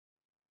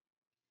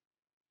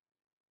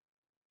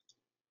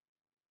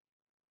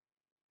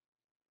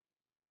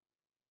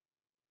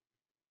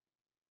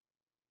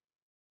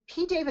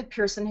P. David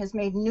Pearson has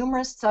made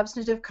numerous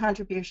substantive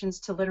contributions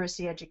to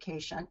literacy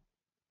education,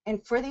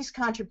 and for these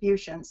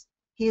contributions,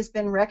 he has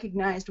been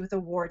recognized with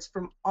awards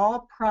from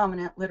all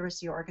prominent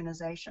literacy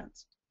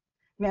organizations,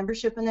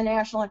 membership in the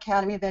National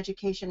Academy of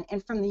Education,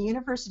 and from the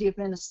University of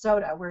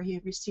Minnesota, where he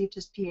received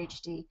his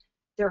PhD,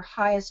 their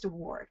highest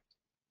award,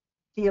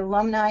 the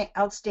Alumni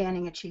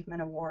Outstanding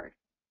Achievement Award.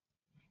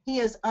 He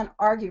is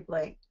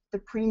unarguably the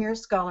premier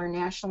scholar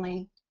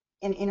nationally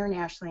and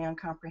internationally on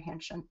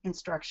comprehension,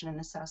 instruction,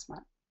 and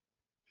assessment.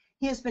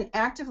 He has been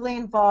actively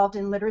involved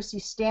in literacy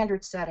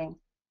standard setting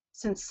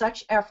since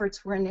such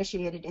efforts were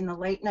initiated in the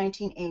late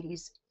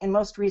 1980s, and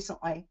most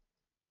recently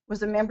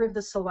was a member of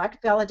the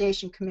Select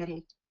Validation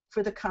Committee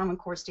for the Common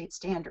Core State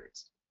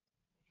Standards.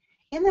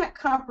 In that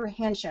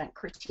comprehension,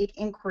 critique,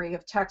 inquiry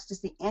of text is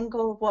the end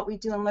goal of what we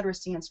do in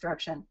literacy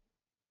instruction.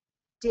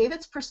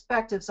 David's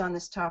perspectives on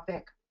this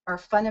topic are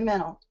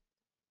fundamental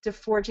to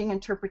forging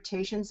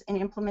interpretations and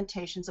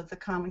implementations of the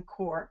Common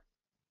Core.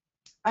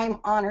 I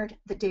am honored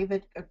that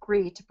David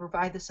agreed to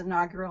provide this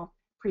inaugural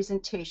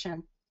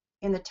presentation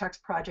in the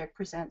TextProject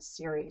Presents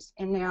series.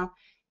 And now,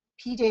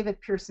 P.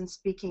 David Pearson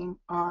speaking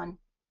on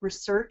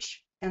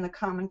research and the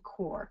Common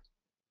Core.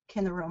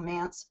 Can the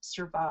romance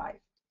survive?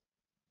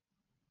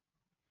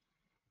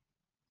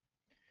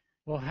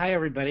 Well, hi,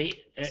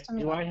 everybody.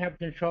 Do I have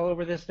control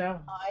over this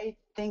now? I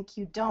think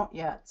you don't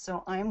yet,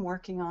 so I'm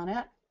working on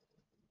it.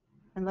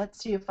 And let's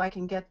see if I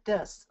can get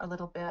this a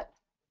little bit.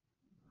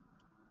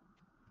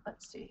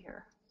 Let's see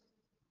here.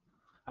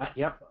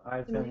 Yep,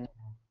 I've been.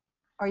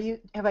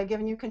 Have I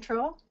given you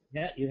control?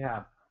 Yeah, you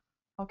have.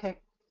 Okay.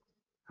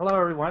 Hello,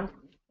 everyone.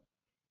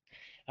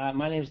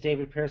 My name is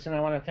David Pearson. I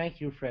want to thank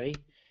you, Freddie,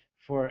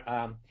 for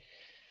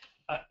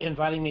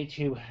inviting me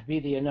to be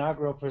the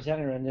inaugural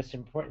presenter in this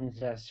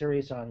important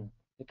series on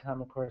the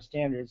Common Core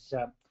standards.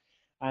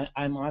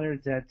 I'm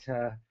honored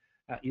that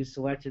you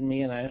selected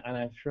me, and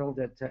I'm thrilled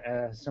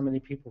that so many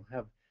people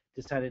have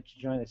decided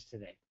to join us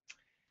today.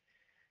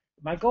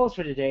 My goals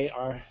for today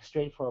are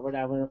straightforward.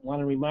 I want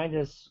to remind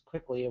us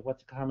quickly of what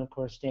the Common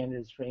Core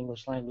standards for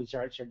English language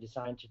arts are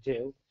designed to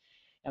do,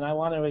 and I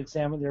want to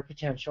examine their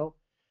potential,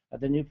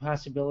 the new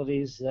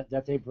possibilities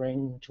that they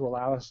bring to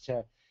allow us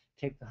to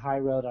take the high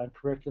road on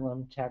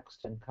curriculum,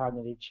 text, and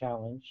cognitive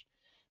challenge.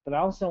 But I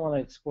also want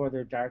to explore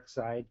their dark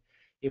side,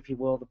 if you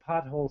will, the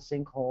potholes,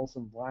 sinkholes,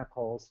 and black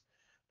holes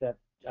that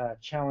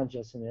challenge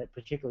us in it,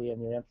 particularly in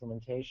their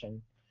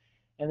implementation.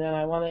 And then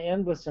I want to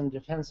end with some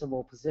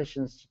defensible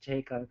positions to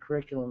take on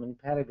curriculum and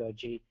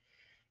pedagogy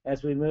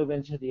as we move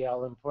into the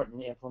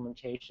all-important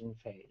implementation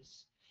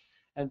phase.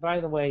 And by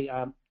the way,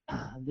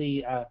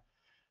 the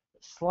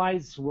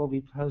slides will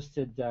be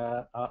posted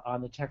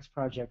on the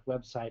TextProject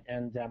website,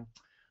 and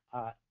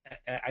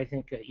I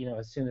think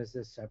as soon as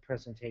this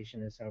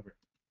presentation is over.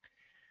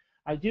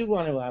 I do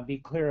want to be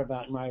clear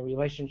about my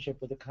relationship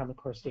with the Common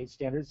Core State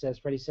Standards. As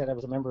Freddie said, I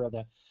was a member of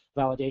the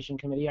Validation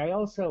Committee. I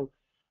also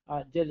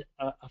did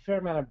a fair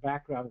amount of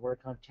background work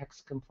on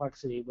text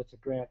complexity with the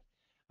grant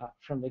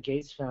from the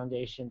Gates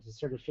Foundation to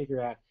sort of figure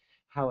out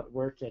how it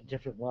worked at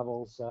different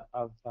levels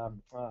of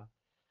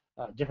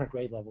different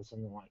grade levels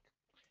and the like.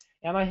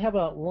 And I have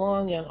a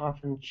long and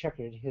often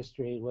checkered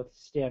history with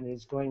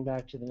standards going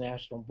back to the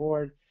National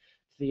Board,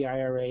 to the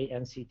IRA,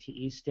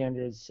 NCTE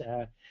standards,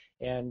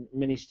 and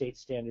many state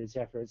standards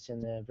efforts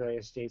in the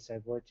various states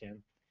I've worked in.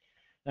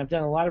 I've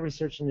done a lot of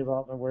research and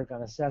development work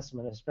on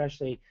assessment,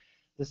 especially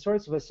the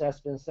sorts of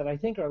assessments that I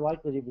think are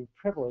likely to be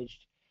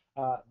privileged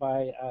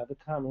by the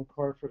Common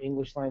Core for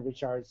English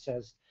Language Arts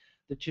as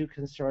the two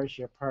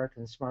consortia, PARC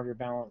and Smarter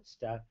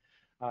Balanced,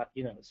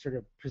 sort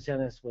of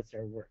present us with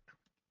their work.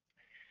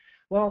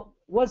 Well,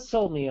 what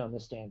sold me on the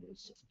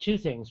standards? Two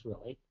things,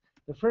 really.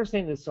 The first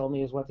thing that sold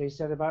me is what they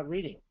said about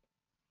reading.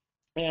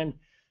 And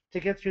to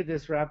get through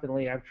this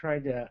rapidly, I've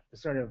tried to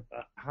sort of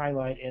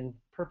highlight in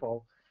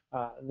purple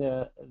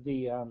the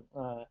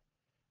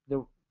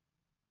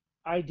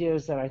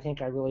ideas that I think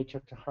I really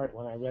took to heart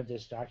when I read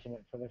this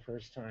document for the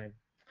first time.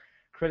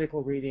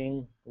 Critical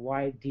reading,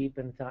 wide, deep,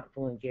 and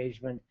thoughtful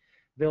engagement,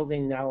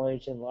 building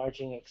knowledge,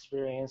 enlarging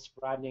experience,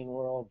 broadening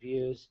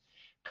worldviews,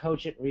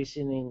 cogent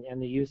reasoning,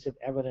 and the use of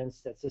evidence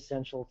that's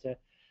essential to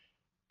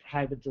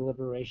private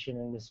deliberation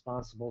and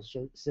responsible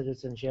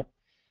citizenship.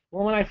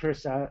 Well, when I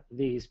first saw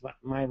these,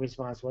 my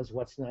response was,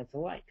 what's not to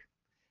like?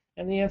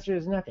 And the answer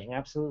is nothing,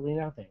 absolutely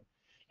nothing.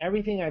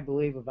 Everything I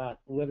believe about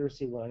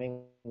literacy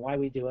learning, why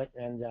we do it,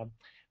 and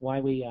why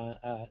we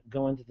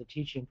go into the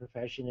teaching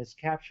profession is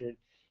captured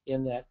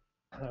in that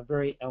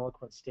very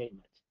eloquent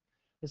statement.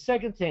 The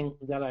second thing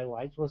that I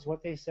liked was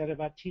what they said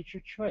about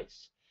teacher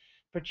choice,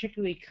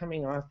 particularly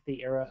coming off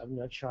the era of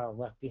No Child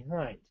Left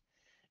Behind.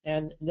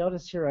 And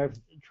notice here I've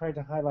tried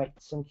to highlight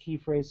some key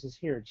phrases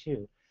here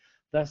too.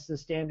 Thus, the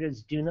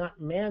standards do not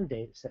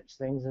mandate such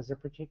things as a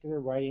particular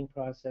writing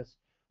process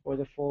or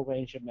the full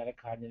range of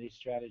metacognitive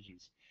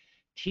strategies.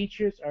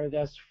 Teachers are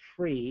thus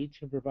free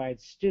to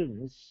provide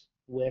students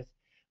with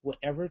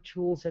whatever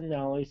tools and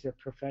knowledge their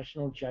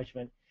professional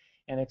judgment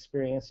and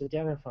experience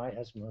identify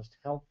as most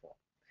helpful.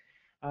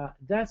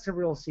 That's a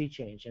real sea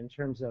change in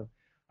terms of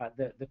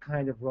the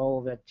kind of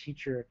role that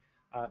teacher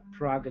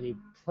prerogative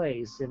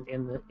plays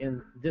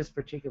in this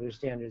particular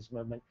standards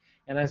movement,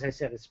 and as I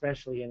said,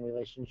 especially in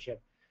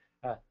relationship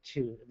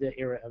to the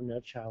era of No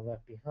Child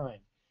Left Behind.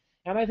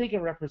 And I think it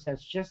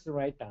represents just the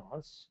right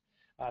balance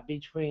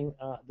between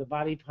the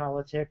body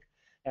politic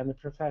and the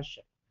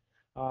profession.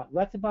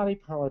 Let the body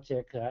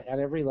politic at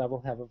every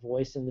level have a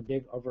voice in the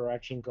big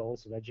overarching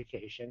goals of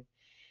education,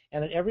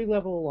 and at every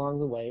level along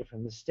the way,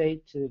 from the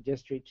state to the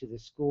district to the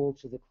school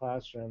to the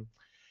classroom,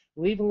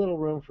 leave a little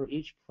room for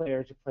each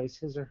player to place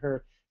his or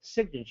her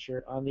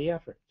signature on the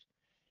effort.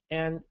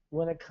 And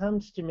when it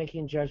comes to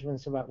making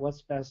judgments about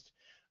what's best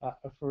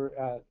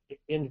for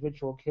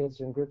individual kids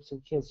and groups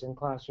of kids in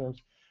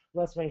classrooms,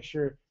 let's make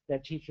sure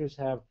that teachers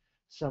have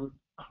some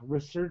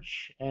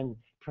research and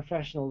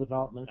professional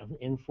development of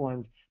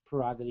informed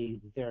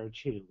prerogative there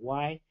too.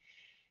 Why?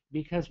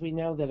 Because we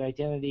know that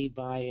identity,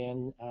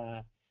 buy-in,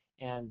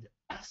 and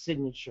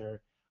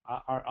signature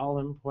are all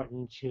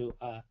important to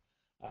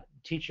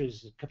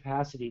teachers'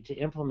 capacity to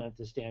implement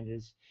the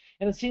standards.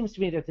 And it seems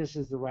to me that this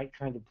is the right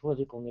kind of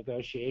political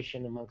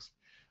negotiation amongst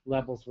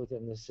levels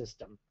within the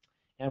system.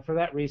 And for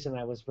that reason,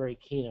 I was very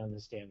keen on the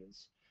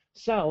standards.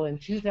 So in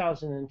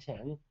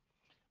 2010,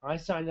 I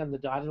signed on the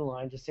dotted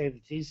line to say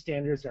that these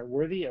standards are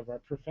worthy of our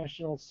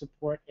professional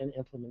support and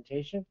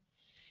implementation,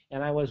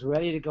 and I was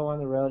ready to go on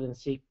the road and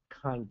seek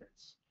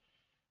converts.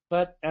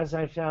 But as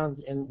I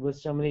found with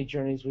so many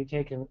journeys we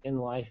take in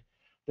life,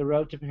 the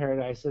road to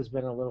paradise has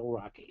been a little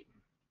rocky.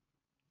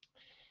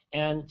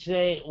 And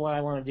today what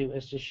I want to do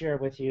is to share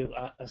with you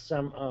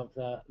some of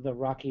the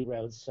rocky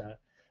roads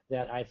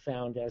that I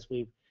found as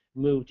we've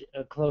moved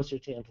closer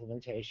to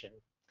implementation.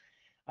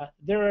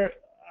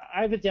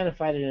 I've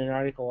identified in an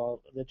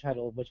article, the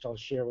title of which I'll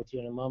share with you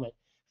in a moment,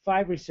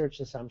 5 research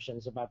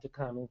assumptions about the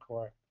Common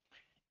Core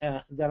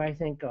that I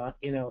think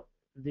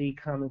the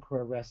Common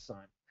Core rests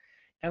on.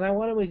 And I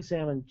want to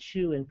examine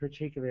 2 in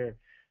particular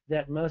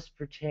that most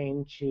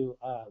pertain to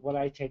what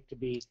I take to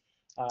be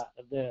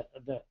the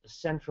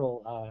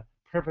central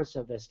purpose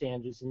of the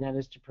standards, and that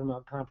is to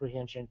promote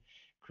comprehension,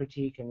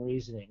 critique, and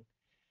reasoning.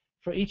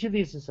 For each of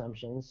these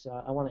assumptions,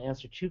 I want to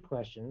answer 2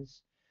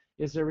 questions.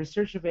 Is there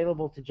research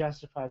available to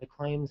justify the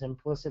claims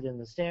implicit in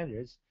the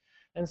standards?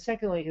 And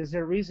secondly, is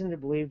there reason to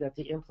believe that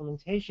the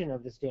implementation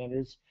of the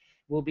standards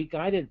will be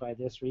guided by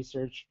this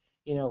research,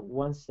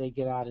 once they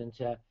get out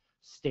into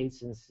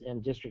states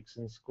and districts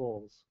and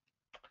schools?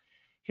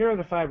 Here are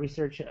the 5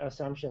 research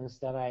assumptions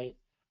that I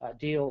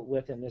deal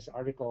with in this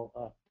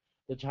article,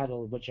 the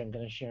title of which I'm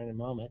going to share in a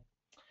moment.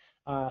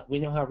 We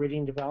know how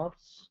reading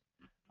develops.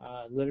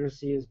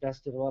 Literacy is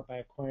best developed by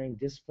acquiring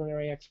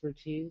disciplinary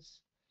expertise.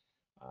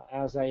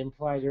 As I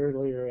implied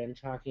earlier in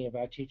talking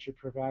about teacher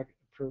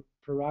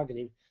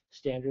prerogative,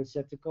 standards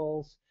set the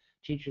goals.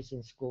 Teachers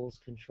and schools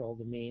control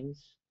the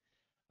means.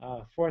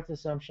 4th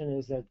assumption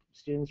is that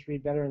students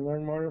read better and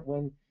learn more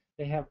when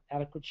they have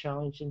adequate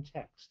challenge in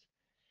text.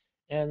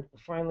 And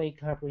finally,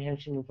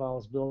 comprehension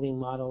involves building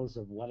models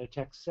of what a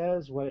text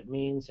says, what it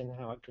means, and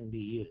how it can be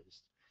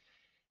used.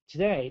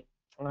 Today,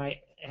 I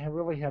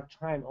really have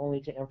time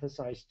only to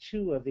emphasize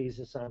 2 of these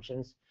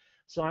assumptions,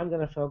 so I'm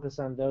going to focus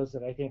on those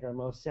that I think are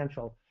most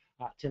central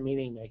to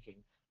meaning making.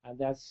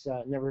 That's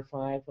number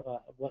 5,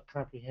 what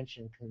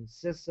comprehension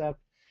consists of,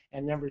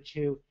 and number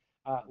 2,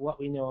 what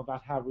we know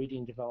about how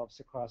reading develops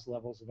across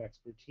levels of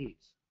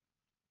expertise.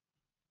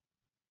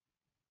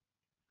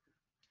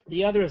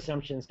 The other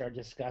assumptions are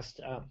discussed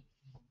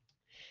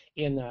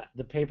in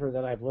the paper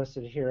that I've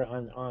listed here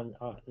on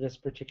this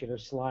particular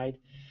slide,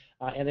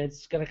 and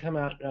it's going to come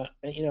out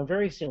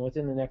very soon,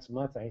 within the next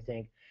month, I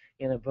think,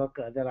 in a book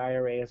that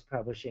IRA is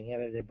publishing,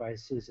 edited by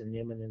Susan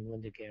Newman and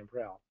Linda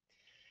Gambrell.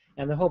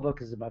 And the whole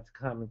book is about the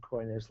Common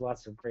Core, and there's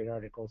lots of great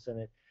articles in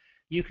it.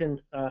 You can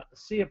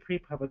see a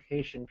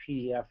pre-publication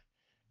PDF,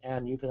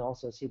 and you can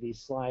also see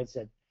these slides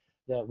at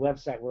the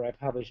website where I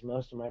publish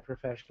most of my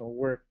professional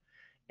work.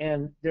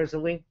 And there's a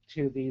link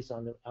to these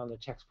on the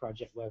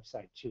TextProject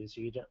website too, so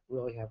you don't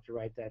really have to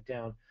write that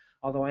down.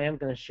 Although I am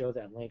going to show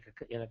that link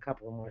in a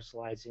couple of more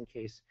slides in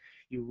case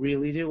you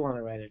really do want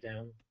to write it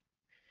down.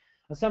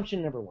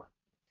 Assumption number 1.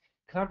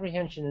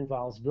 Comprehension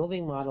involves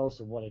building models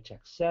of what a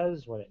text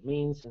says, what it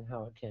means, and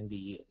how it can be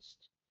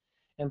used.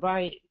 And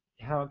by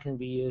how it can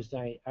be used,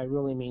 I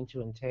really mean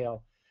to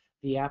entail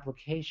the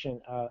application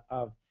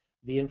of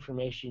the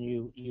information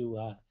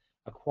you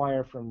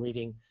acquire from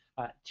reading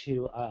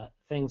to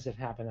things that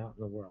happen out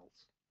in the world.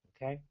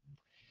 Okay?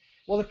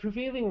 Well, the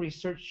prevailing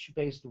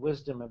research-based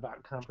wisdom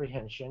about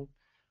comprehension,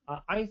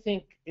 I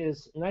think,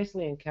 is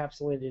nicely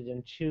encapsulated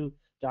in 2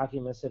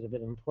 documents that have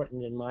been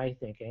important in my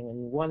thinking.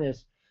 And one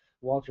is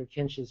Walter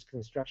Kinch's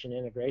construction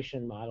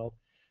integration model,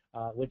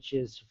 which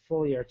is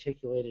fully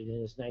articulated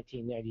in his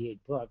 1998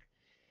 book,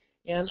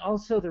 and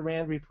also the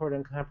Rand report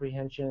on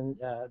comprehension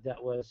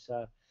that was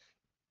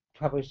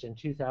published in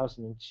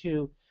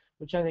 2002,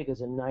 which I think is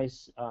a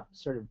nice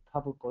sort of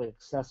publicly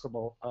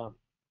accessible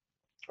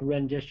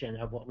rendition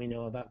of what we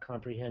know about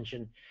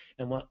comprehension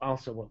and what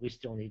we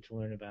still need to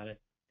learn about it.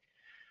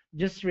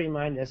 Just to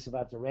remind us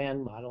about the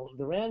Rand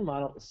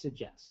model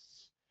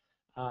suggests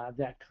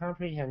that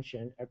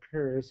comprehension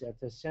occurs at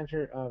the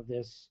center of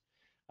this,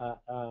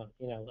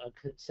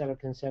 set of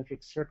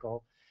concentric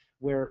circle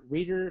where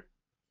reader,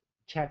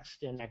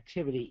 text, and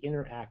activity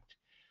interact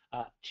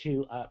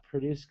to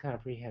produce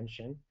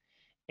comprehension,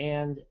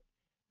 and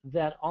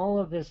that all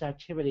of this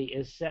activity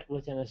is set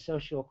within a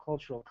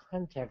socio-cultural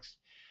context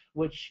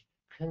which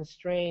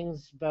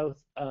constrains both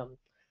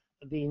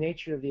the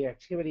nature of the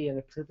activity and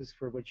the purpose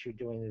for which you're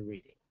doing the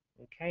reading.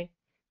 Okay?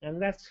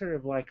 And that's sort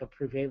of like a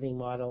prevailing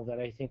model that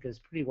I think is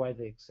pretty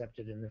widely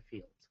accepted in the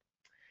field.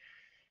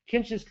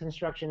 Kinch's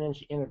construction and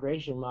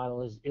integration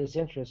model is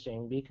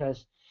interesting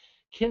because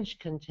Kinch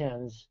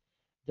contends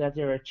that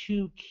there are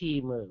two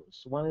key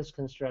moves. One is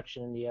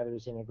construction and the other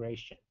is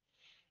integration.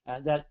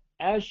 That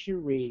as you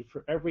read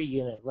for every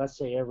unit, let's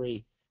say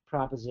every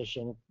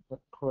proposition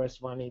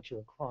corresponding to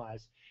a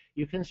clause,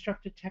 you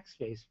construct a text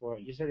base for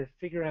it. You sort of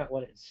figure out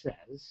what it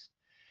says,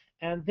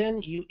 and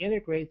then you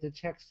integrate the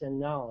text and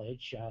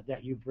knowledge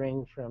that you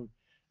bring from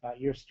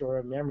your store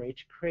of memory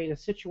to create a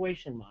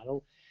situation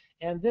model.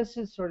 And this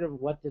is sort of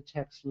what the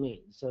text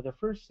means. So the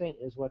first thing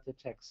is what the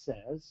text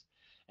says,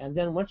 and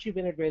then once you've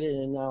integrated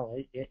in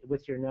knowledge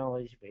with your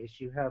knowledge base,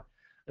 you have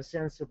a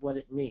sense of what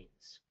it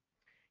means.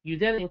 You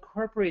then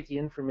incorporate the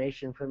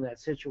information from that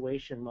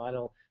situation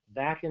model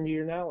back into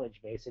your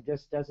knowledge base. It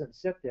just doesn't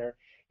sit there.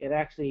 It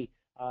actually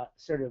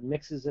sort of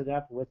mixes it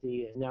up with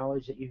the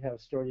knowledge that you have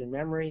stored in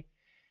memory.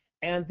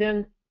 And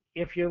then,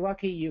 if you're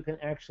lucky, you can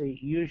actually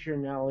use your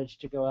knowledge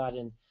to go out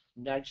and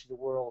nudge the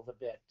world a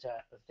bit.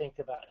 Think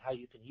about how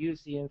you can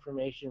use the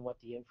information, what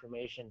the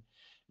information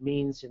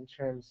means in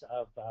terms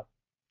of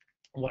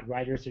what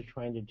writers are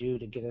trying to do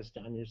to get us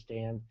to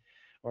understand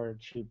or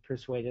to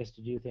persuade us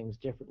to do things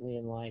differently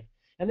in life.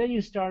 And then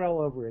you start all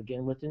over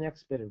again with the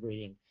next bit of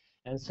reading.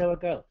 And so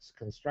it goes.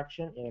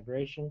 Construction,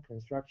 integration,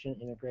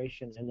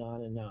 and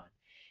on and on.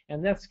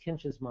 And that's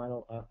Kinch's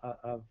model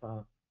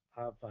of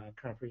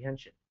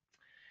comprehension.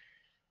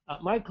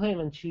 My claim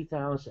in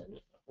 2000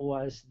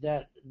 was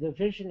that the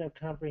vision of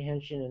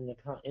comprehension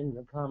in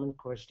the Common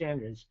Core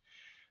standards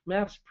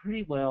maps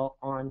pretty well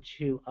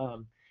onto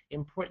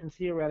important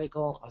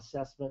theoretical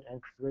assessment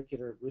and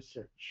curricular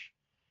research.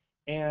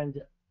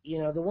 And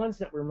the ones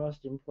that were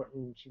most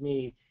important to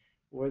me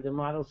were the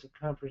models of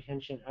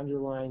comprehension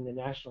underlying the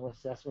National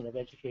Assessment of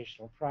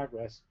Educational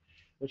Progress,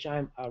 which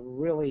I'm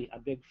really a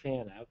big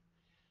fan of.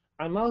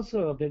 I'm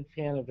also a big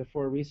fan of the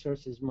four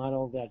resources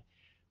model that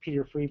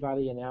Peter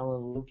Freebody and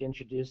Alan Luke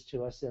introduced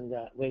to us in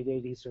the late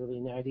 80s, early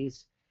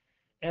 90s.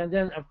 And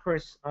then, of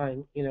course,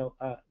 I'm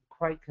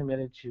quite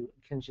committed to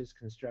Kinch's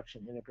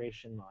construction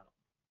integration model.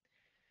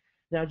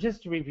 Now,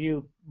 just to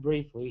review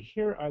briefly,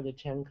 here are the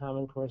 10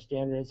 Common Core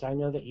standards. I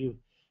know that you've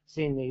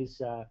seen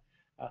these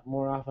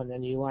more often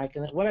than you like.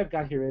 And what I've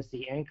got here is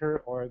the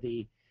anchor or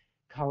the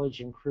college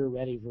and career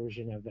ready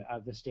version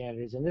of the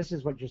standards. And this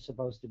is what you're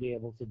supposed to be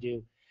able to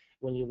do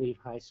when you leave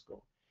high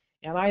school.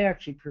 And I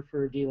actually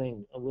prefer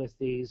dealing with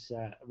these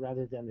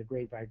rather than the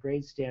grade by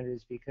grade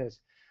standards because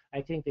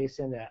I think they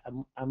send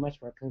a much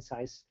more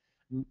concise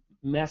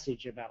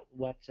message about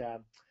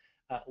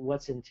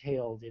what's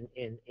entailed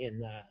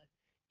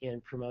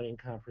in promoting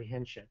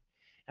comprehension.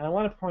 And I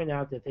want to point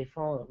out that they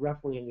fall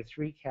roughly into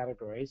three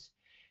categories: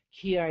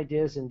 key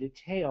ideas and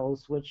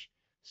details, which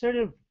sort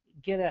of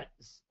get at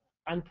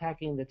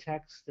unpacking the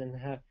text and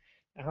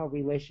how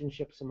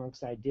relationships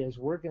amongst ideas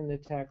work in the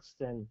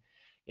text, and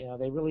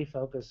they really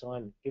focus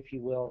on, if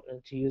you will,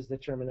 to use the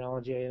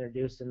terminology I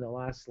introduced in the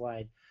last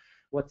slide,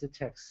 what the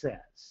text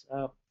says.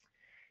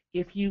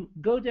 If you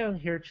go down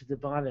here to the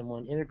bottom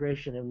on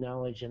integration of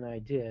knowledge and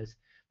ideas,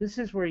 this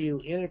is where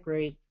you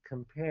integrate,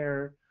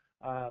 compare,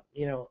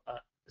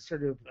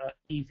 sort of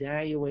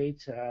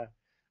evaluate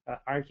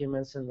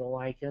arguments and the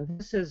like. And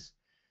this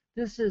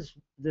is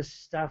the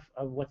stuff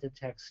of what the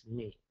text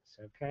means,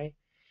 okay?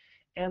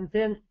 And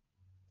then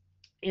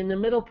in the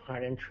middle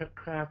part, in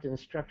craft and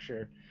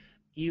structure,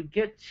 you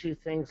get to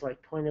things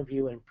like point of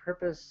view and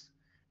purpose,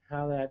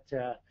 how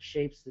that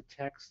shapes the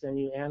text, and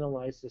you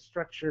analyze the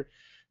structure.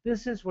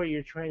 This is where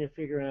you're trying to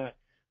figure out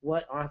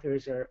what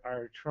authors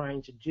are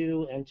trying to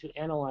do and to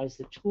analyze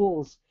the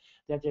tools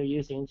that they're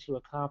using to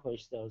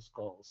accomplish those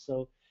goals.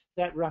 So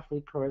that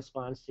roughly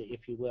corresponds to,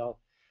 if you will,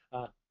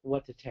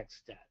 what the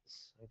text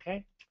does,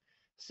 okay?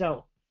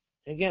 So,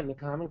 again, the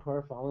Common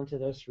Core fall into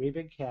those three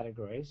big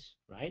categories,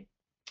 right?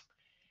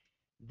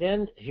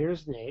 Then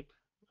here's NAEP.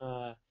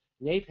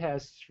 NAEP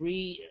has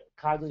three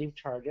cognitive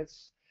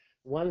targets.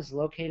 One's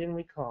locate and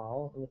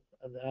recall,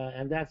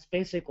 and that's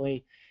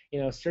basically,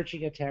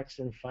 searching a text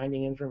and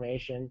finding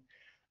information,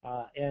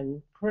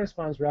 and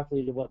corresponds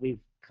roughly to what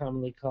we've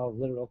commonly called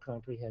literal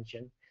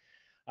comprehension.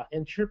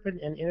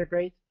 Interpret and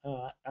integrate.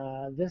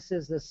 This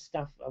is the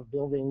stuff of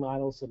building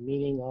models of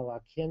meaning a la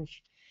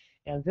Kinch,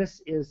 and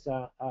this is,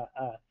 a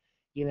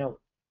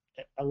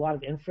lot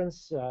of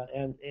inference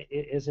and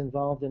is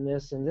involved in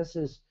this, and this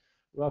is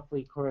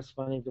roughly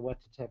corresponding to what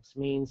the text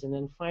means. And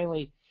then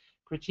finally,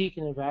 critique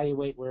and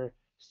evaluate, where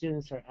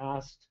students are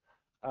asked,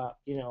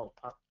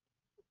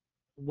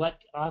 what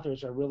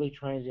authors are really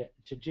trying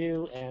to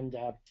do, and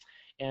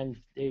and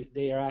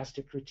they are asked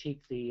to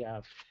critique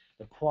the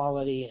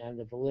quality and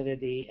the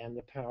validity and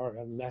the power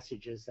of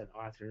messages that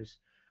authors,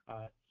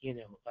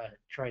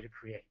 try to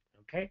create.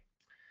 Okay,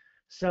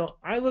 so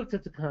I looked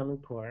at the Common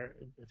Core,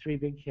 the three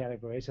big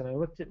categories, and I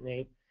looked at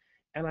NAEP,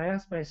 and I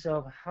asked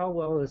myself, how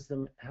well does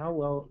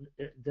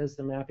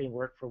the mapping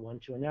work for one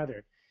to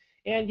another?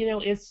 And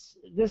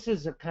this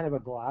is a kind of a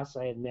gloss,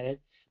 I admit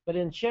it, but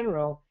in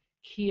general,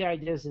 key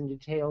ideas and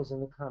details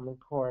in the Common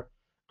Core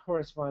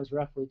corresponds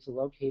roughly to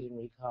locate and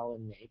recall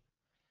in NAEP.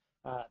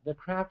 The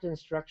craft and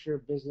structure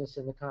of business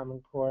in the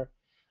Common Core,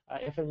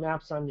 if it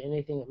maps onto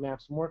anything, it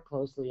maps more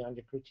closely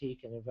onto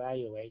critique and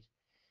evaluate.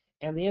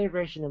 And the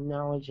integration of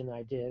knowledge and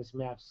ideas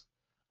maps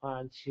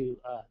onto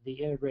the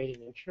integrate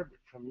and interpret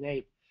from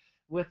NAEP,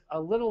 with a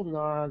little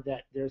nod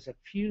that there's a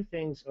few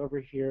things over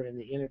here in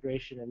the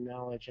integration of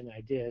knowledge and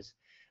ideas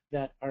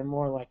that are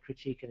more like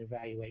critique and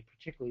evaluate,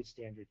 particularly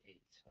standard 8.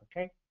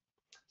 Okay,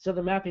 so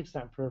the mapping's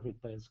not perfect,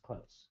 but it's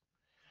close.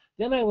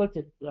 Then I looked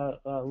at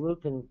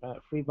Luke and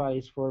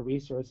Freebody's 4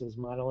 resources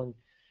model, and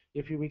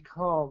if you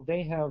recall,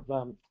 they have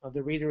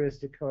the reader as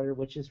decoder,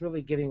 which is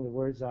really getting the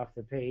words off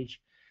the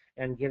page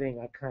and getting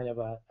a kind of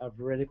a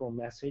veridical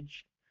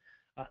message.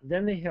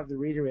 Then they have the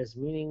reader as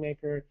meaning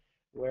maker,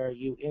 where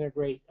you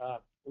integrate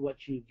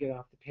what you get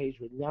off the page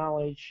with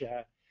knowledge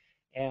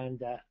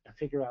and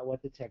figure out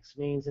what the text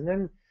means. And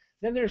then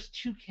there's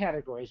 2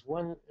 categories,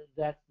 one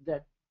that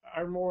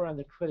are more on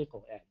the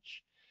critical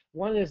edge.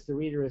 One is the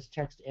reader as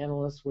text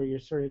analyst, where you're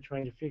sort of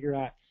trying to figure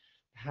out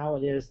how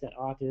it is that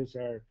authors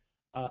are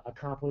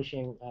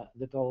accomplishing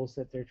the goals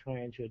that they're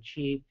trying to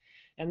achieve.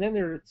 And then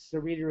there's the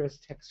reader as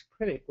text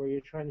critic, where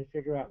you're trying to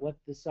figure out what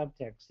the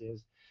subtext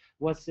is,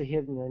 what's the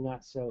hidden or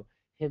not so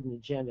hidden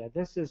agenda.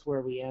 This is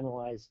where we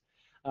analyze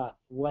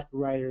what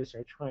writers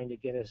are trying to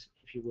get us,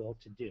 if you will,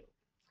 to do.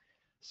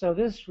 So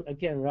this,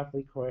 again,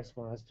 roughly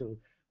corresponds to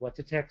what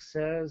the text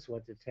says,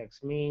 what the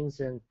text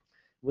means, and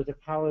with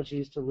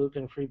apologies to Luke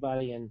and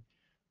Freebody and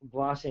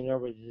glossing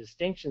over the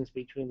distinctions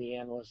between the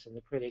analyst and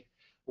the critic,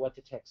 what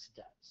the text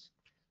does.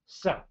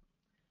 So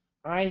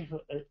I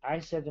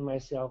said to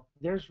myself,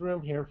 there's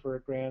room here for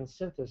a grand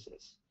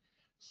synthesis.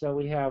 So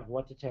we have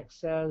what the text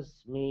says,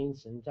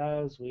 means, and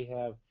does. We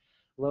have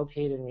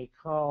locate and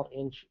recall,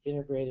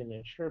 integrate and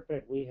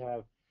interpret. We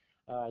have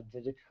the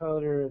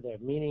decoder, the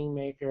meaning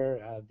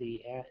maker,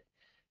 the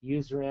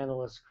user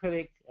analyst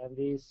critic, and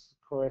these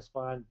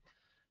correspond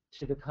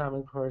to the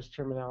Common Core's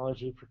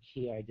terminology for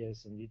key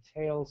ideas and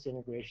details,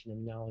 integration of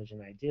knowledge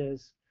and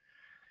ideas,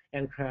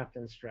 and craft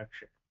and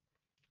structure.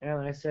 And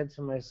I said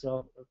to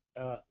myself,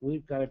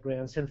 we've got a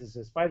grand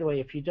synthesis. By the way,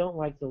 if you don't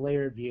like the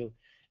layered view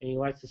and you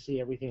like to see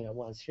everything at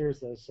once,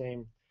 here's those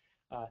same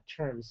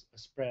terms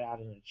spread out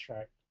in a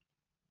chart.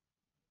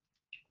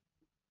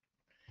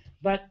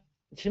 But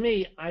to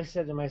me, I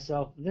said to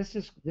myself, this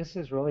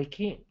is really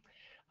key.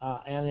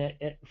 And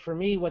for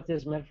me, what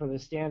this meant for the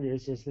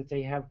standards is that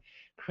they have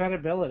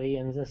credibility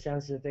in the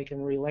sense that they can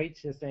relate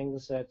to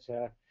things that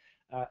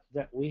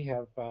that we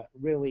have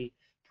really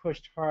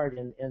pushed hard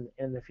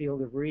in the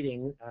field of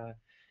reading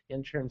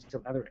in terms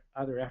of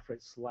other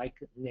efforts like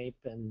NAEP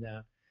and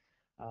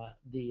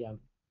the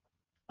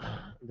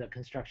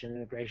construction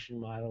integration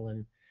model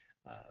and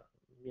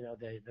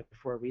the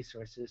 4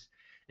 resources.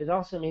 It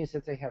also means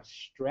that they have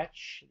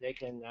stretch. They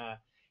can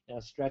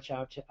stretch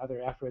out to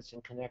other efforts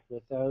and connect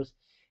with those.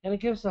 And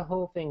it gives the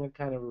whole thing a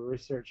kind of a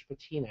research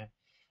patina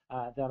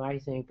that I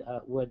think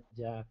would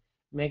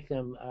make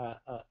them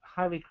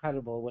highly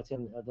credible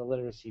within the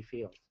literacy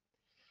field.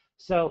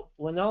 So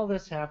when all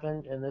this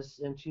happened, and this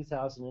in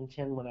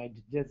 2010, when I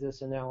did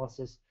this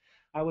analysis,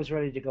 I was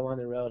ready to go on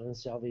the road and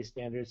sell these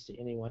standards to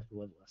anyone who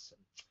would listen.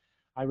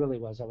 I really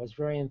was. I was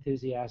very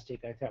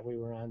enthusiastic. I thought we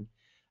were on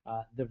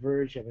the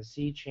verge of a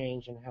sea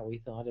change in how we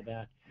thought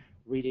about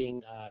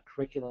reading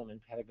curriculum and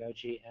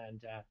pedagogy,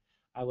 and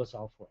I was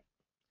all for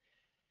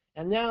it.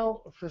 And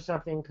now for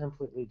something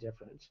completely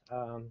different.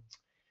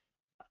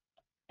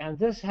 And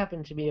this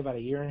happened to me about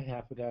 1.5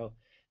 years ago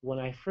when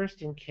I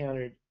first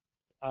encountered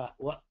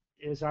what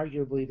is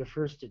arguably the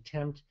first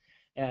attempt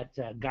at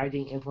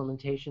guiding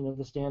implementation of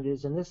the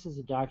standards. And this is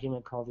a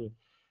document called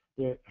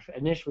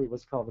initially it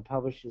was called the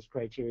Publisher's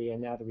Criteria,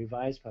 and now the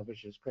Revised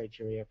Publisher's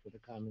Criteria for the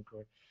Common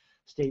Core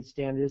State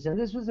Standards. And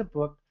this was a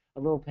book, a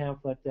little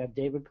pamphlet that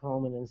David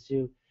Coleman and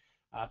Sue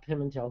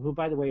Pimentel, who,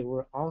 by the way,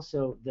 were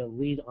also the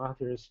lead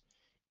authors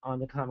on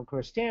the Common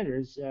Core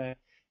Standards,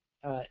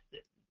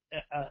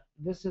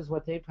 this is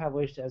what they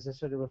published as a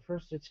sort of a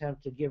first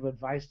attempt to give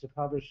advice to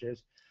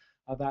publishers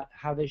about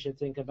how they should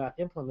think about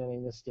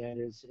implementing the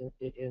standards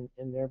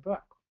in their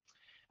book.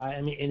 I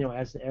mean,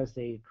 as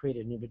they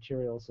created new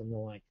materials and the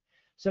like.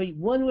 So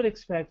one would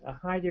expect a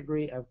high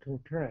degree of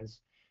concurrence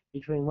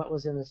between what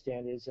was in the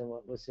standards and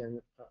what was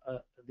in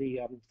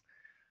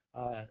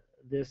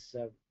this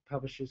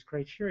publisher's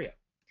criteria.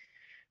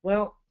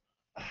 Well,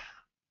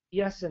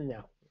 yes and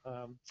no.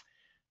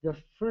 The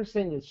first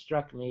thing that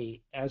struck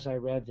me as I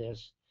read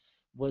this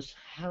was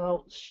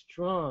how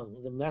strong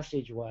the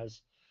message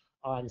was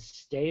on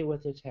stay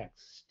with the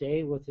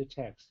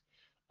text,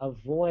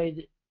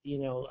 avoid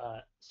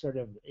sort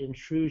of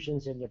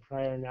intrusions into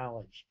prior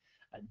knowledge.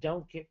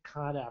 Don't get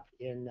caught up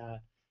in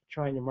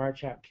trying to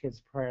march out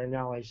kids' prior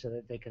knowledge so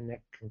that they can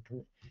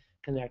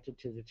connect it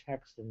to the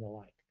text and the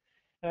like.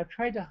 And I've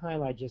tried to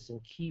highlight just some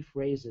key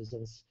phrases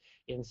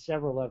in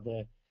several of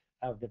the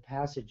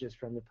passages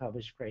from the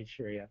published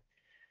criteria.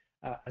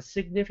 A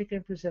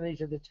significant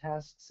percentage of the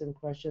tasks and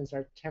questions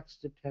are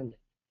text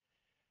dependent.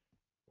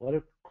 What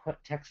do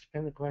text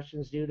dependent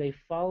questions do? They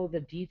follow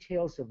the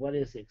details of what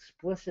is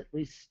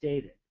explicitly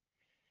stated.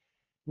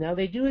 Now,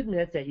 they do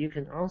admit that you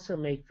can also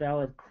make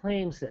valid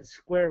claims that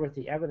square with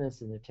the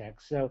evidence in the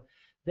text, so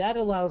that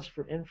allows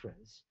for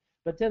inference.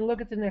 But then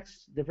look at the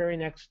very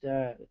next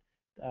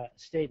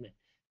statement.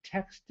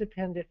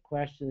 Text-dependent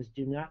questions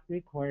do not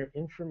require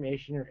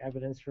information or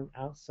evidence from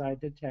outside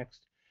the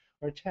text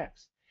or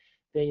text.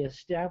 They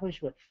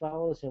establish what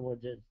follows and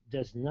what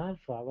does not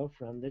follow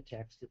from the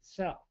text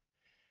itself.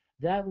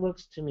 That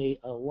looks to me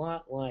a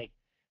lot like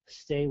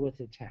stay with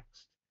the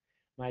text.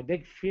 My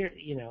big fear,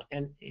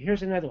 and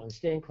here's another one,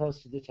 staying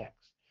close to the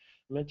text.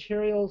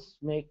 Materials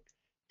make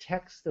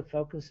text the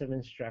focus of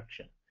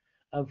instruction.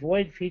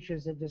 Avoid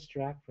features that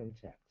distract from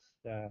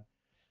text.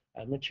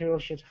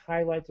 Materials should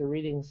highlight the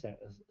reading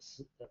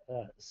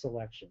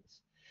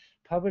selections.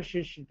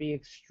 Publishers should be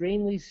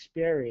extremely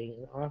sparing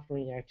in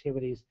offering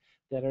activities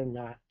that are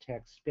not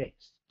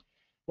text-based.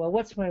 Well,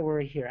 what's my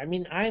worry here? I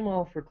mean, I'm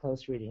all for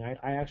close reading.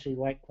 I actually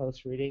like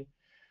close reading.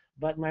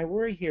 But my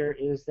worry here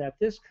is that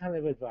this kind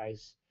of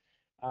advice,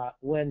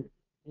 when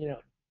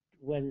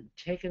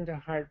taken to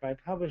heart by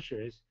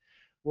publishers,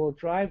 will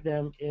drive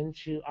them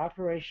into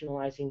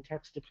operationalizing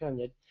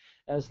text-dependent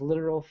as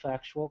literal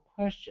factual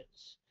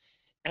questions.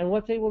 And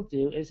what they will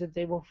do is that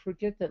they will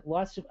forget that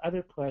lots of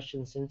other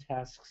questions and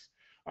tasks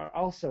are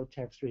also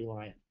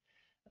text-reliant.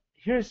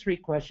 Here's 3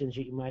 questions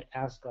you might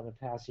ask on a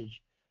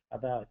passage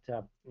about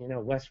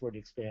westward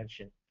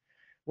expansion.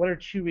 What are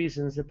 2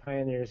 reasons the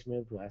pioneers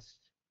moved west?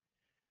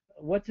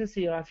 What does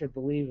the author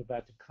believe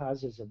about the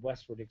causes of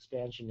westward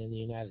expansion in the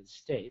United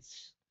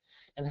States?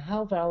 And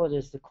how valid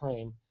is the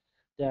claim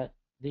that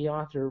the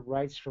author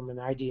writes from an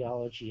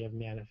ideology of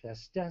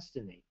manifest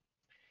destiny?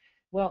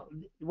 Well,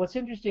 what's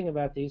interesting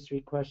about these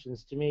 3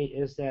 questions to me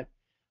is that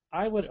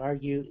I would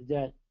argue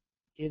that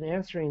in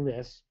answering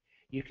this,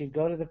 you could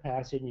go to the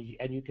passage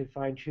and you could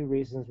find 2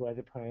 reasons why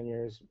the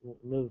pioneers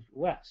moved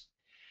west.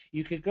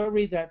 You could go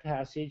read that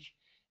passage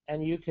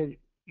and you could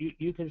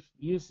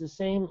use the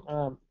same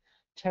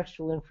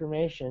textual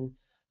information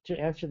to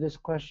answer this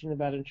question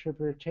about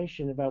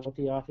interpretation about what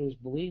the author's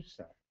beliefs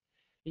are.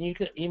 And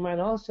you might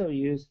also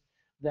use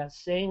that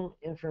same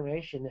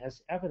information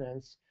as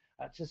evidence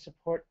to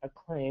support a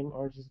claim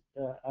or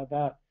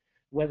about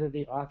whether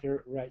the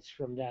author writes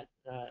from that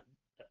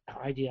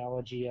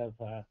ideology of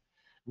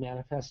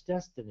manifest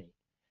destiny.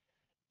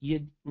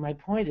 My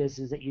point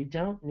is that you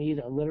don't need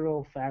a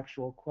literal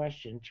factual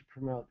question to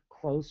promote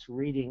close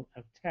reading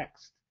of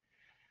text.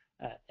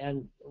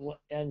 And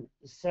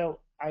so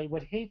I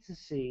would hate to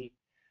see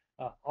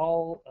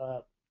all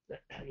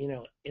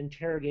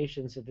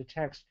interrogations of the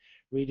text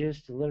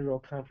reduced to literal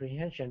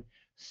comprehension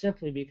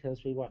simply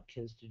because we want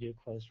kids to do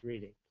close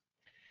reading.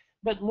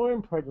 But more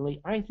importantly,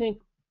 I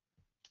think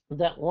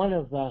that one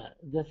of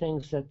the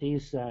things that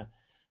these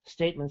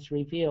statements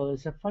reveal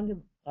is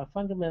a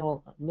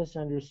fundamental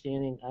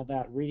misunderstanding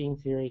about reading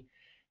theory,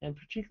 and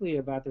particularly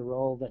about the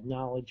role that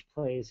knowledge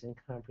plays in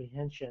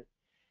comprehension.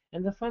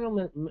 And the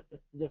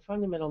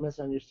fundamental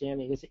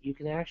misunderstanding is that you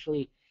can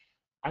actually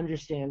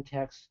understand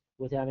text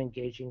without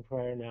engaging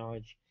prior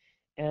knowledge.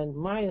 And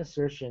my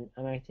assertion,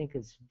 and I think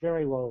it's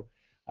very well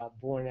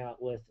borne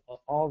out with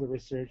all the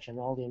research and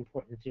all the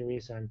important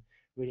theories on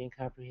reading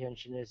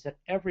comprehension, is that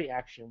every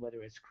action,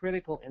 whether it's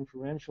critical,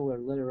 inferential, or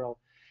literal,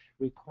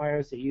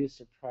 requires the use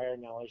of prior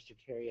knowledge to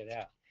carry it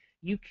out.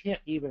 You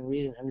can't even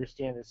read and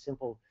understand a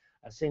single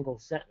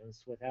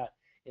sentence without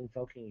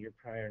invoking your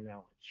prior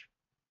knowledge.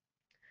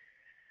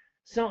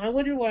 So I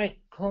wonder why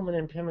Coleman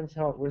and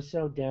Pimentel were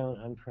so down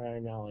on prior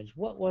knowledge.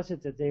 What was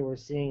it that they were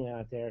seeing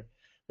out there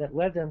that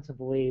led them to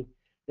believe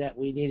that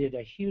we needed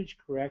a huge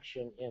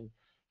correction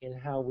in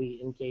how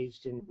we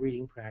engaged in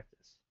reading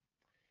practice?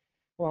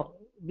 Well,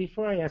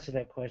 before I answer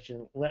that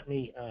question, let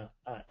me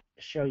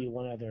show you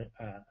one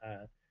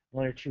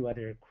or two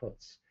other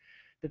quotes.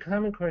 The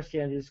Common Core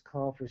standards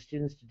call for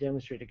students to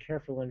demonstrate a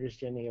careful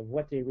understanding of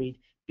what they read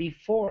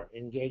before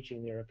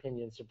engaging their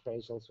opinions,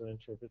 appraisals, or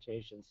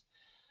interpretations.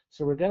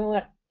 So we're going to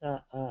let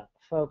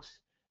folks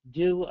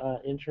do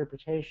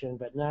interpretation,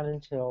 but not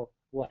until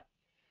what?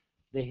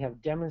 They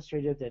have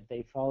demonstrated that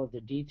they follow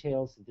the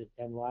details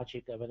and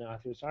logic of an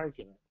author's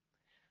argument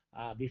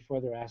before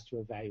they're asked to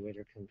evaluate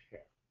or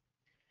compare.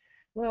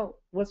 Well,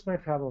 what's my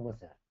problem with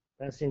that?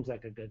 That seems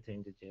like a good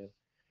thing to do.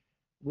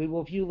 We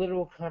will view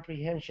literal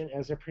comprehension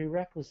as a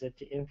prerequisite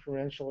to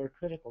inferential or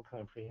critical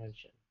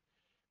comprehension.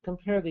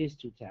 Compare these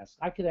 2 tasks.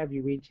 I could have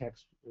you read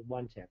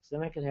one text,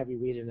 then I could have you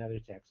read another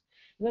text,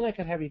 and then I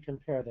could have you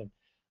compare them.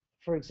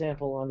 For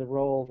example, on the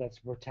role that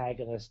the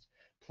protagonist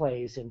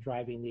plays in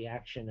driving the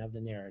action of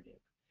the narrative.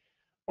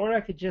 Or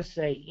I could just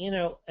say,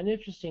 an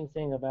interesting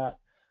thing about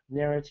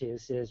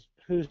narratives is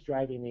who's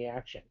driving the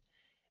action.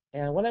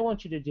 And what I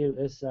want you to do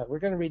is we're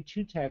going to read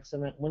two texts,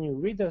 and when you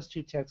read those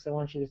two texts, I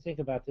want you to think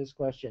about this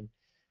question.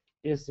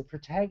 Is the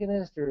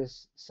protagonist or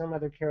is some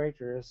other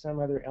character or some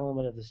other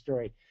element of the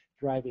story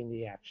driving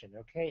the action,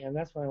 okay? And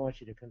that's what I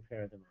want you to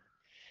compare them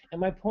on. And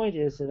my point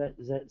is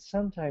that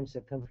sometimes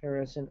a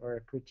comparison or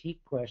a critique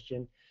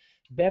question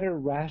better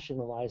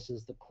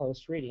rationalizes the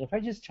close reading. If I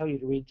just tell you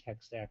to read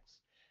text X,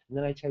 and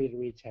then I tell you to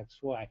read text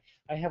Y,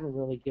 I haven't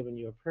really given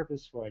you a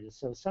purpose for it.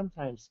 So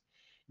sometimes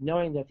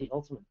knowing that the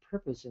ultimate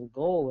purpose and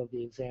goal of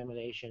the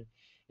examination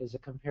is a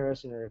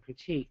comparison or a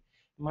critique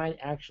might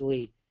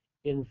actually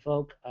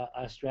invoke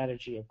a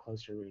strategy of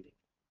closer reading.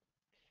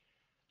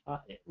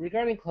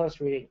 Regarding close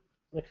reading,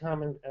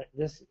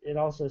 it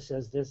also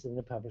says this in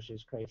the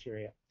publisher's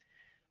criteria.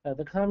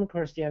 The Common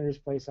Core standards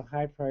place a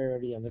high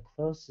priority on the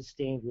close,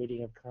 sustained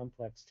reading of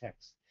complex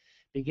texts,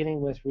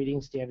 beginning with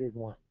Reading Standard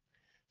 1.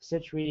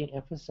 Such reading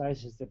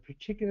emphasizes the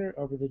particular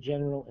over the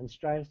general and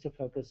strives to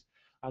focus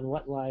on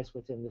what lies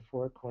within the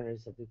four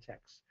corners of the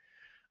text.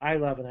 I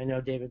love, and I know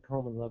David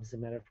Coleman loves the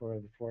metaphor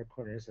of the four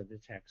corners of the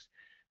text.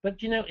 But,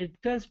 it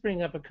does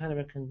bring up a kind of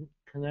a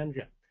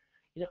conundrum.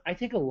 I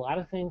think a lot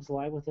of things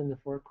lie within the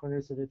four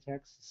corners of the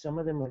text. Some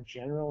of them are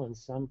general and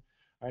some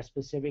are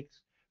specific.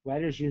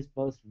 Writers use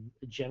both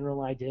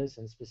general ideas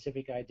and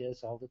specific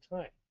ideas all the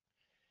time.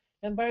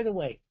 And by the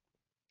way,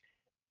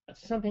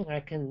 something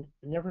I can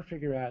never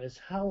figure out is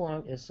how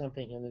long is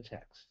something in the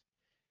text?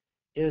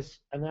 Is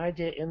an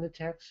idea in the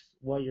text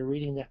while you're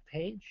reading that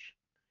page?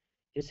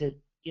 Is it,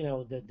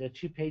 the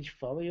two-page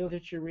folio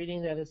that you're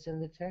reading that it's in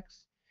the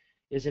text?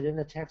 Is it in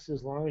the text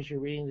as long as you're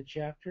reading the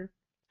chapter?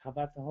 How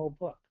about the whole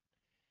book?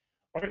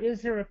 Or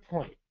is there a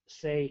point,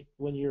 say,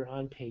 when you're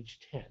on page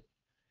 10,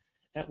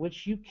 at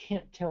which you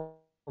can't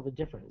tell the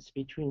difference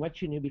between what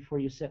you knew before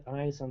you set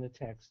eyes on the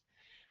text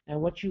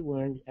and what you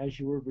learned as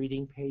you were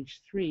reading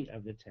page 3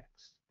 of the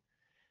text?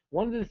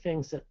 One of the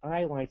things that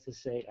I like to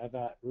say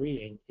about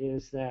reading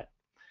is that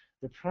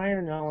the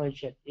prior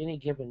knowledge at any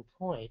given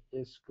point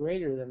is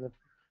greater than the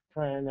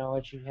prior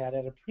knowledge you had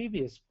at a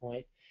previous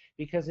point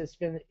because it's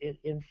been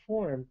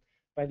informed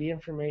by the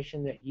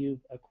information that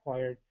you've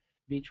acquired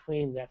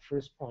between that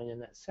first point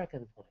and that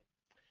second point.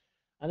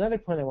 Another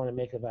point I want to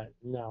make about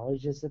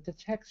knowledge is that the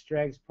text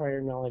drags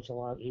prior knowledge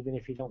along even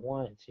if you don't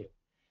want it to.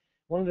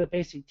 One of the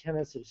basic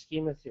tenets of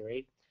schema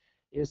theory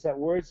is that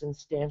words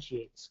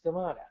instantiate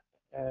schemata,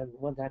 and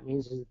what that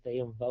means is that they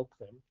invoke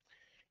them.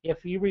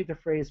 If you read the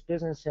phrase,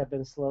 business have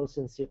been slow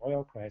since the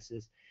oil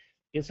crisis,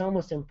 it's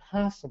almost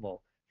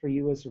impossible for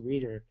you as a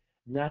reader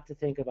not to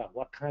think about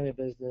what kind of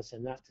business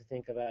and not to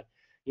think about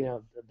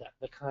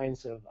the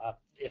kinds of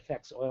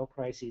effects oil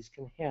crises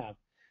can have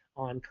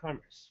on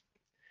commerce.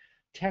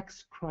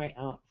 Texts cry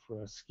out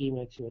for a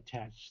schema to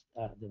attach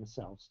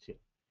themselves to.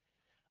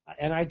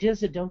 And ideas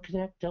that don't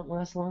connect don't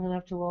last long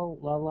enough to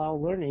allow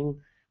learning,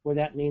 where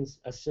that means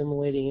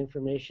assimilating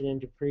information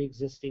into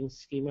pre-existing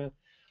schema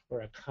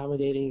or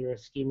accommodating your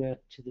schema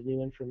to the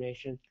new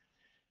information.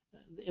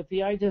 If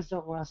the ideas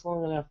don't last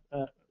long enough,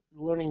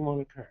 learning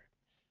won't occur.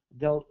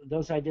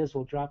 Those ideas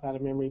will drop out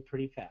of memory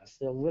pretty fast.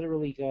 They'll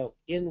literally go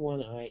in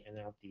one eye and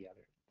out the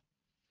other.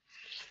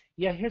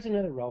 Yeah, here's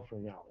another role for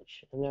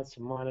knowledge, and that's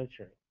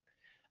monitoring.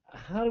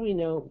 How do we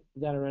know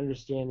that our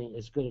understanding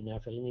is good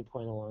enough at any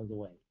point along the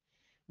way?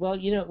 Well,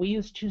 we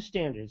use two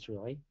standards,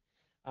 really,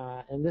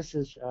 and this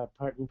is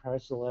part and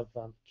parcel of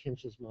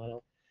Kinch's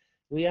model.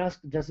 We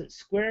ask, does it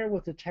square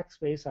with the text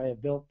space I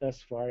have built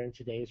thus far in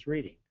today's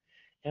reading?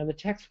 And the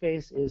text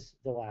space is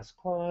the last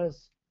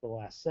clause, the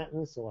last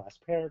sentence, the last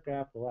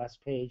paragraph, the last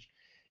page,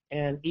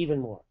 and even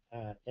more,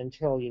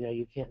 until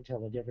you can't tell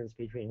the difference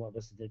between what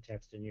was in the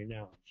text and your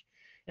knowledge.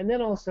 And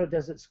then also,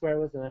 does it square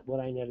with what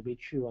I know to be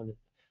true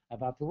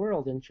about the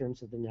world in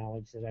terms of the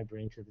knowledge that I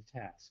bring to the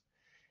task?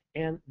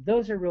 And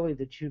those are really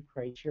the two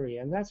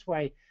criteria, and that's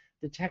why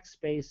the text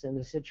space and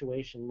the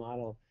situation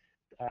model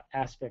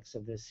aspects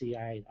of the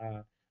CI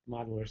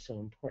model are so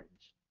important.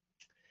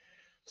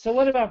 So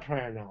what about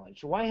prior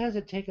knowledge? Why has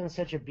it taken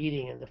such a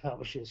beating in the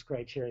publisher's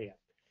criteria?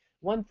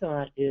 One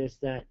thought is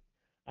that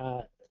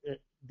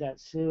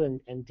Sue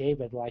and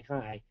David, like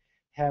I,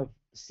 have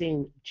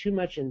seen too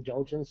much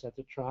indulgence at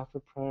the trough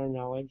of prior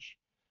knowledge,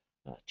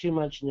 too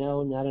much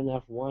know, not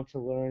enough want to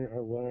learn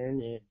or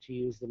learn, to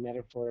use the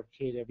metaphor of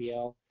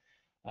KWL,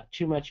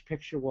 too much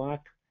picture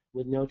walk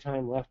with no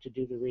time left to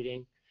do the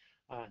reading,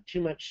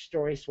 too much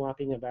story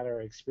swapping about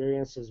our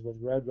experiences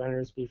with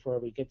roadrunners before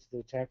we get to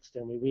the text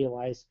and we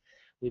realize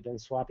we've been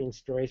swapping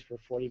stories for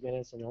 40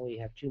 minutes and only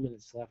have 2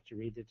 minutes left to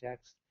read the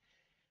text.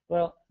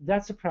 Well,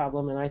 that's a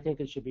problem, and I think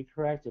it should be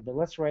corrected, but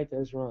let's right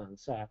those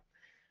wrongs.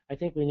 I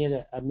think we need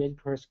a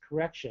mid-course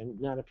correction,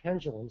 not a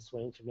pendulum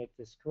swing, to make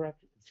this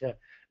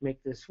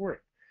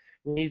work.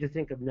 We need to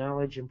think of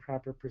knowledge in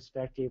proper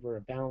perspective, or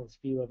a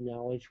balanced view of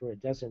knowledge where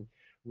it doesn't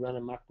run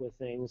amok with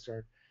things,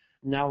 or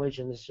knowledge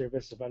in the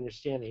service of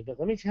understanding. But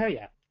let me tell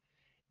you,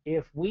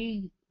 if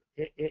we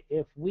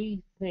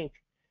think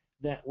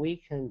that we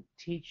can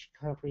teach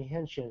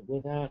comprehension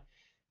without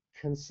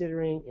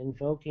considering,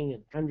 invoking,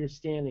 and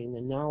understanding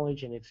the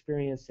knowledge and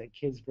experience that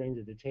kids bring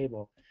to the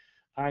table,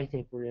 I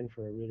think we're in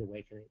for a rude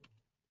awakening.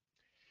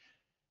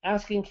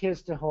 Asking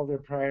kids to hold their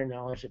prior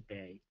knowledge at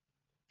bay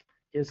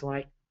is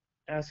like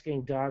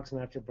asking dogs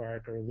not to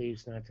bark or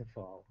leaves not to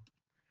fall.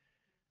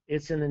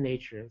 It's in the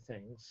nature of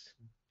things.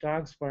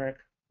 Dogs bark,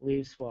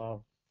 leaves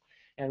fall,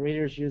 and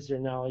readers use their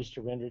knowledge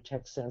to render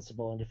text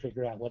sensible and to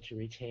figure out what to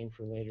retain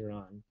for later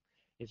on.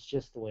 It's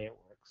just the way it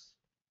works.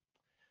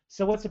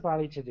 So what's a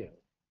body to do?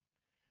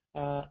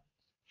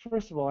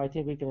 First of all, I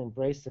think we can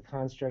embrace the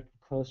construct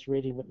of close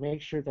reading, but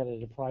make sure that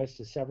it applies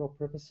to several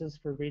purposes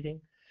for reading.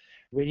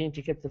 Reading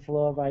to get the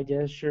flow of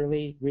ideas,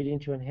 surely. Reading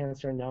to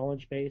enhance our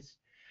knowledge base.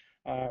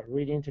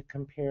 Reading to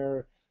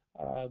compare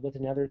with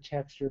another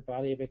text or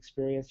body of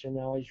experience or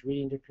knowledge.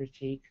 Reading to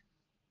critique.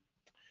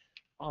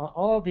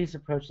 All of these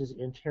approaches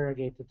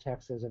interrogate the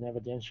text as an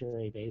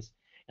evidentiary base,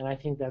 and I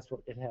think that's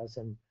what it has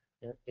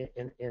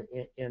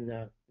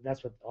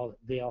that's what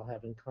they all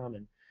have in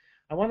common.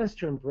 I want us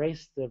to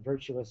embrace the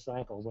virtuous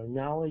cycle where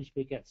knowledge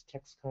begets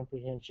text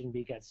comprehension,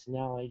 begets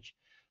knowledge,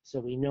 so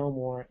we know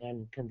more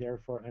and can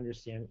therefore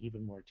understand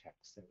even more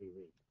text that we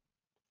read.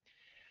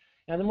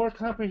 And the more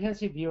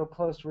comprehensive view of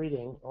close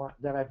reading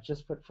that I've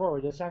just put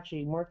forward is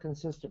actually more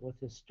consistent with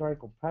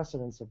historical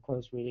precedents of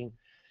close reading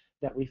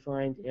that we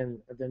find in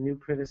the new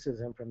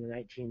criticism from the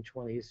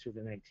 1920s through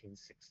the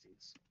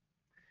 1960s.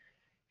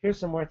 Here's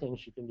some more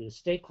things you can do.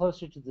 Stay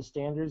closer to the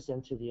standards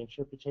and to the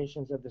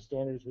interpretations of the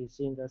standards we've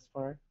seen thus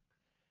far.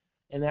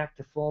 Enact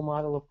the full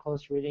model of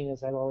close reading,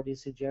 as I've already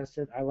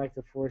suggested. I like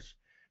the force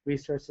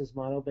resources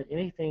model, but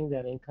anything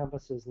that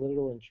encompasses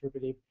literal,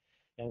 interpretive,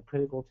 and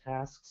critical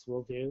tasks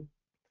will do.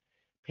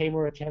 Pay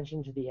more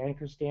attention to the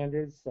anchor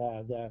standards,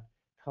 the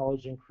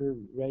college and career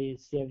ready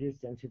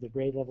standards, and to the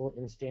grade level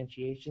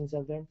instantiations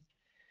of them.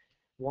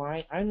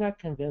 Why? I'm not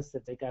convinced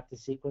that they got the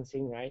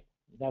sequencing right.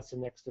 That's the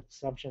next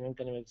assumption I'm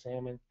going to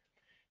examine.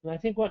 And I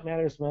think what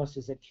matters most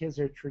is that kids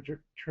are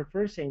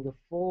traversing the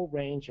full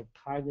range of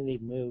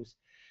cognitive moves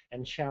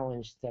and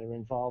challenges that are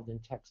involved in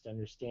text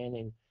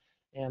understanding,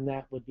 and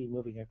that would be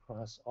moving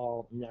across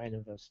all 9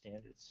 of those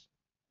standards.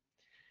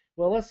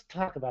 Well, let's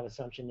talk about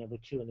assumption number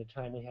 2 in the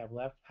time we have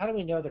left. How do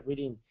we know that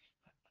reading?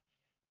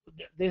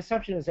 The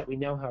assumption is that we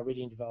know how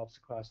reading develops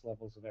across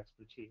levels of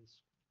expertise.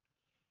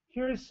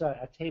 Here's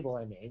a table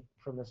I made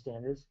from the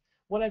standards.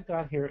 What I've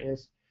got here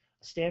is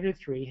standard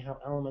 3, how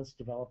elements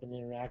develop and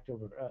interact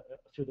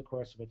through the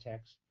course of a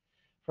text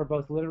for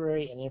both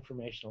literary and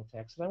informational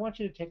text. And I want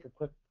you to take a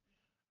quick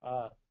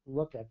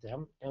look at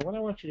them. And what I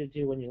want you to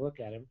do when you look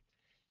at them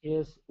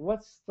is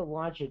what's the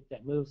logic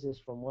that moves us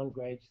from one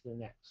grade to the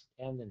next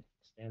and the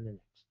next and the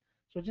next.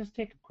 So just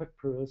take a quick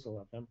perusal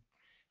of them.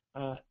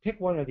 Pick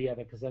one or the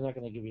other because I'm not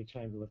going to give you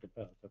time to look at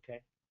both,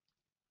 okay?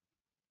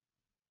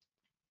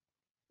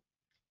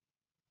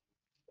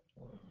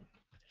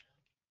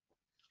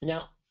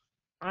 Now,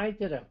 I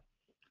did a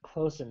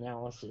close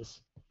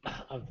analysis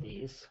of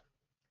these,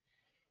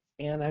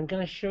 and I'm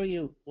going to show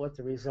you what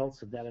the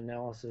results of that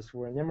analysis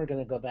were, and then we're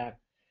going to go back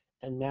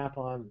and map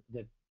on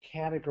the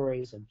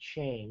categories of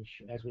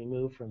change as we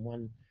move from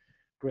one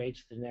grade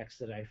to the next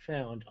that I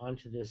found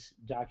onto this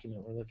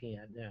document we're looking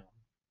at now.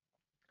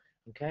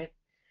 Okay?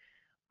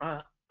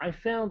 I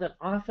found that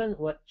often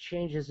what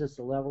changes is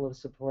the level of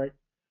support.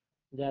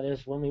 That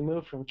is, when we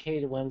move from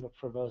K to 1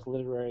 for both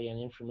literary and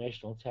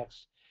informational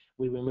text,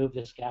 we remove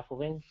the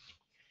scaffolding.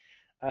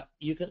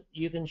 You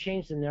can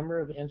change the number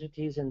of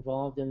entities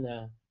involved in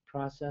the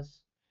process.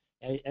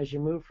 As you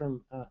move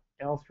from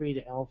L3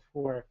 to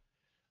L4,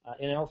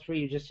 in L3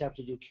 you just have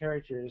to do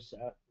characters,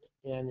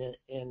 and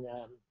in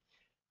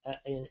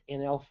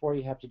L4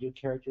 you have to do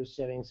characters,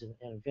 settings, and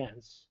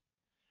events.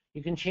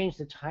 You can change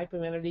the type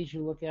of entities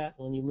you look at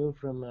when you move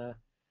from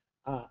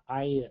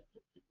I1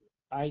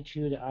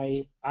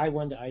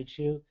 to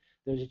I2.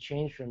 There's a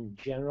change from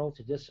general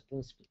to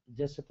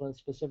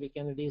discipline-specific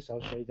entities.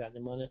 I'll show you that in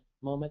a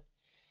moment.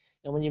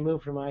 And when you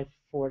move from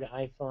I4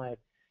 to I5,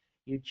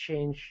 you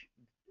change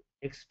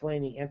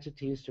explaining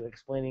entities to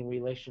explaining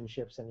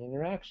relationships and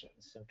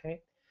interactions.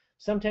 Okay.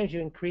 Sometimes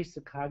you increase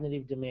the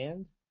cognitive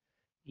demand.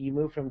 You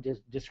move from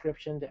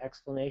description to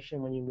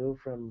explanation when you move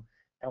from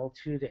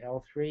L2 to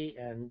L3,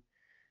 and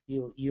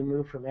you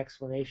move from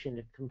explanation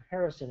to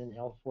comparison in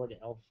L4 to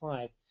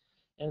L5.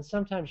 And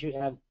sometimes you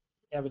add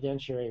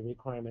evidentiary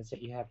requirements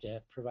that you have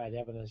to provide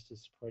evidence to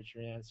support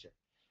your answer.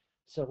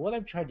 So what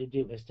I've tried to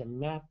do is to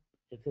map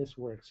if this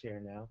works here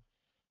now.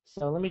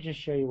 So let me just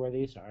show you where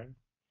these are.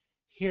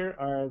 Here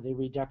are the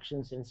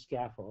reductions in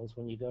scaffolds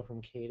when you go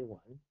from K to 1.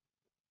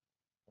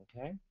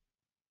 Okay.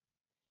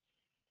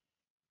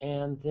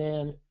 And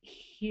then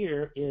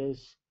here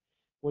is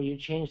where you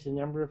change the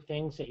number of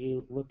things that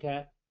you look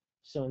at.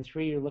 So in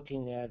 3, you're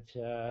looking at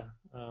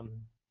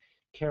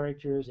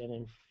characters, and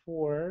in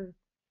 4,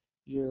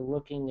 you're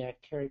looking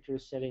at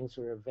characters, settings,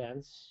 or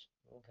events.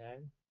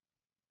 Okay.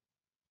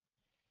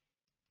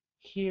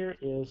 Here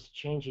is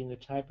changing the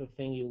type of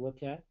thing you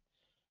look at.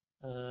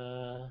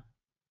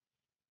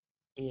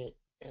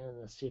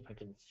 And let's see if I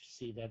can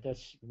see that.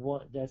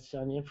 That's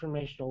on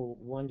informational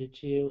 1 to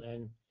 2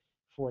 and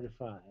 4 to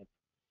 5.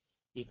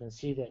 You can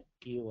see that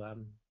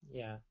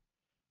yeah,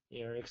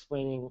 you're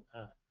explaining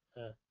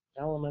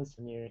elements,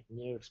 and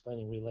you're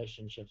explaining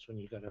relationships when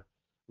you go to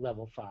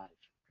level 5.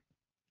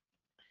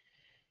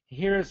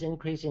 Here is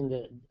increasing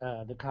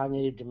the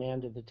cognitive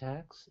demand of the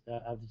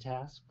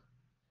task.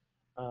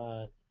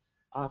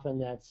 Often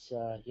that's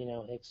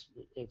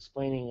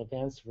explaining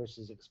events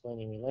versus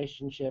explaining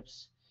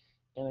relationships,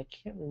 and I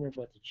can't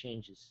remember what the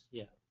changes.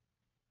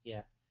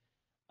 Yeah.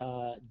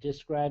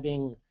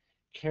 Describing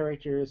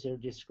characters or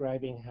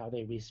describing how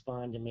they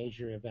respond to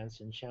major events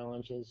and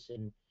challenges,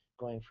 and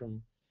going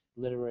from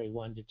literary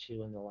 1 to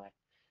 2 and the like.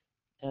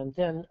 And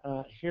then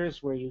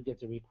here's where you get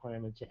the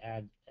requirement to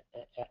add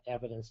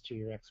evidence to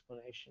your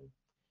explanation.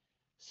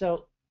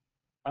 So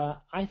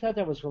I thought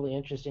that was really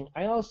interesting.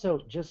 I also,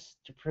 just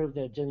to prove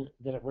that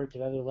it worked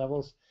at other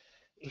levels,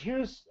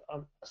 here's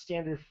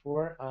standard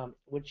 4,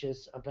 which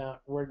is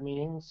about word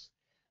meanings,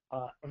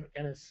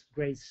 and it's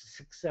grades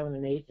 6, 7,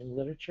 and 8 in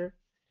literature.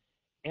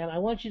 And I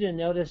want you to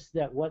notice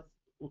that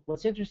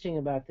what's interesting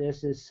about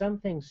this is some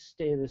things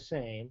stay the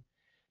same.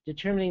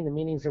 Determining the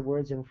meanings of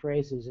words and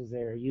phrases as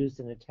they are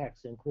used in a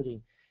text,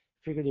 including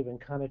figurative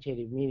and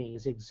connotative meaning,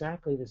 is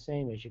exactly the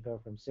same as you go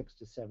from 6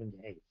 to 7 to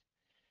 8.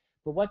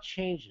 But what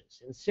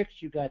changes? In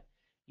 6,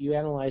 you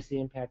analyze the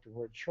impact of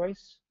word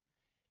choice,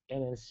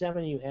 and in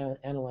 7, you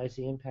analyze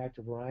the impact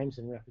of rhymes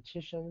and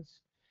repetitions,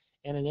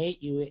 and in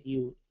 8,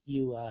 you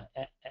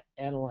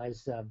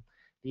analyze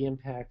the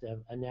impact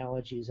of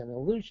analogies and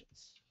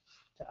allusions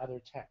to other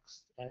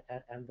texts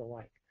and the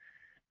like.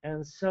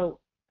 And so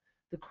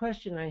the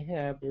question I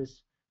have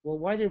is, well,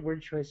 why did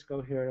word choice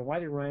go here, and why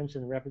did rhymes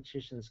and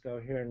repetitions go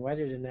here, and why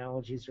did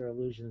analogies or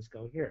allusions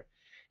go here?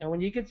 And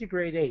when you get to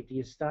grade 8, do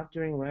you stop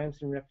doing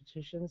rhymes and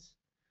repetitions,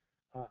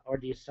 or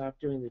do you stop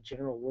doing the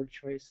general word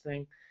choice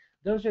thing?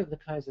 Those are the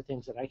kinds of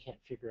things that I can't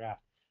figure out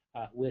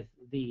with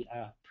the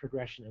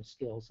progression of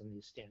skills in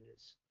these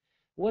standards.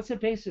 What's the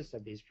basis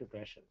of these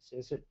progressions?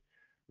 Is it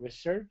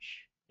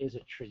research? Is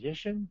it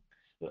tradition?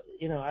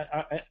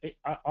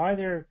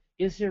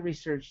 Is there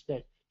research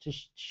that to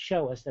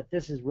show us that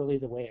this is really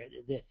the way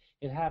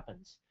it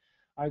happens?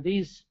 Are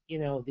these,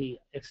 the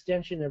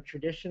extension of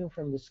tradition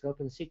from the scope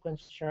and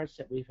sequence charts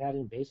that we've had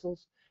in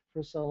basals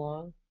for so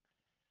long?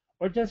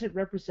 Or does it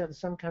represent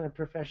some kind of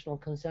professional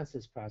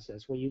consensus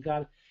process where you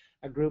got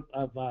a group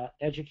of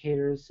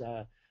educators,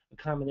 a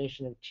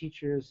combination of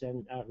teachers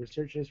and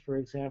researchers, for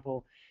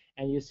example,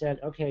 and you said,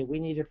 okay, we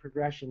need a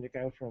progression to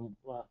go from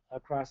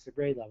across the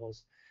grade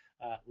levels.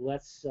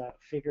 Let's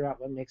figure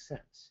out what makes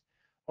sense.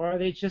 Or are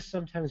they just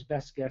sometimes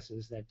best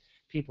guesses that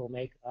people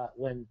make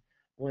when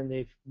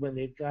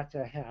they've got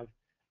to have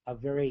a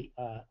very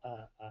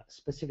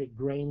specific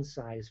grain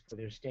size for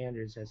their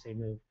standards as they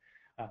move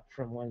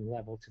from one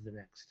level to the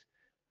next?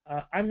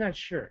 I'm not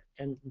sure,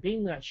 and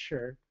being not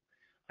sure,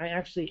 I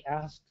actually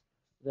asked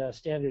the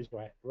standards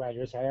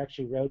writers. I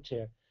actually wrote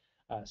to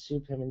Sue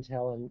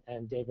Pimentel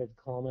and David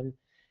Coleman,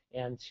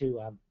 and to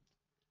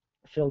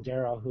Phil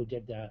Darrow, who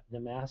did the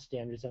math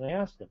standards, and I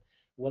asked them,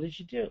 what did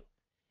you do?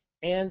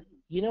 And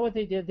you know what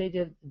they did? They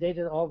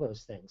did all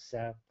those things.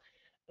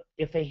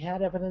 If they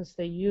had evidence,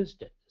 they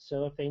used it.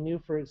 So if they knew,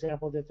 for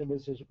example, that there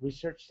was a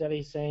research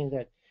study saying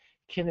that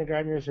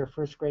kindergartners or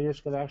first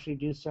graders could actually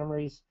do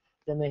summaries,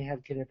 then they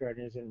had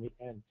kindergartners and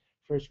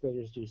first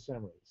graders do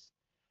summaries.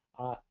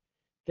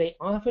 They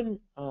often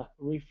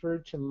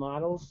referred to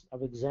models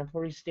of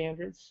exemplary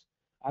standards.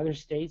 Other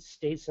states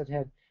that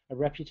had a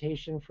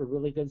reputation for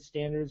really good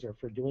standards or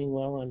for doing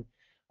well on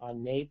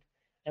NAEP.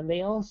 And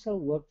they also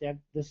looked at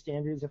the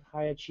standards of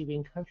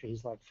high-achieving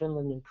countries like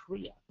Finland and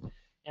Korea.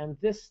 And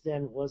this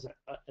then was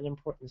an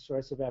important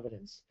source of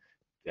evidence.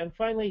 And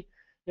finally,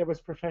 there was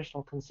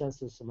professional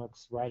consensus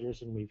amongst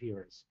writers and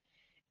reviewers.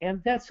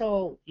 And that's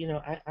all,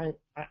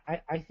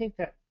 I think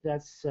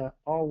that's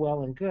all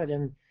well and good.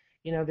 And,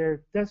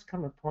 there does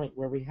come a point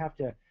where we have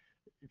to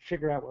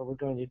figure out what we're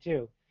going to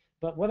do.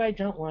 But what I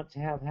don't want to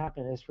have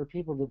happen is for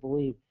people to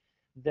believe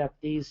that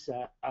these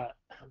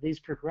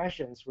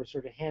progressions were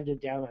sort of handed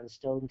down on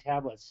stone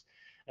tablets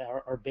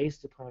or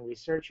based upon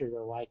research or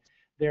the like.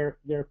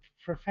 They're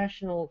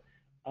professional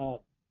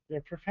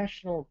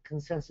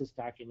consensus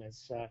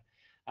documents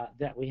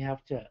that we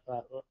have to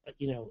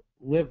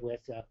live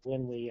with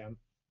when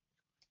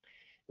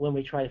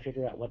we try to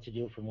figure out what to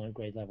do from one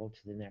grade level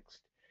to the next.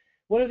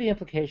 What are the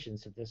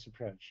implications of this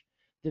approach?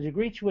 The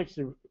degree to which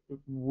the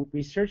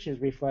research is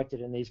reflected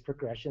in these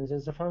progressions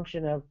is a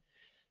function of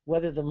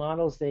whether the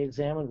models they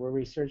examined were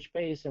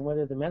research-based and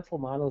whether the mental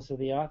models of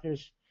the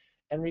authors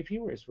and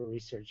reviewers were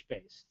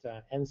research-based.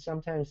 And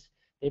sometimes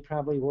they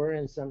probably were,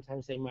 and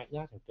sometimes they might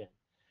not have been.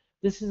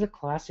 This is a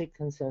classic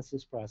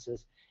consensus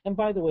process. And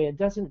by the way, it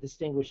doesn't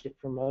distinguish it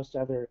from most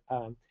other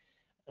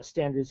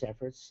standards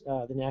efforts.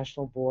 The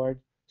National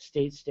Board,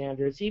 state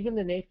standards, even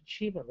the NAEP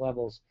achievement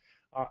levels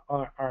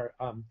are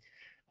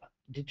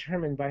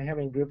determined by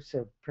having groups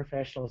of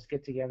professionals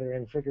get together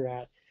and figure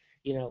out,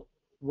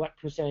 what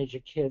percentage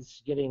of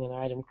kids getting an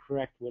item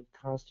correct would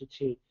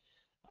constitute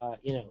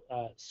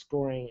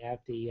scoring at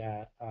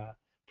the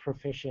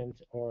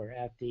proficient or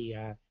at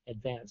the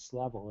advanced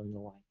level and the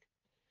like.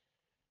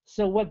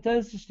 So what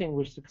does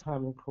distinguish the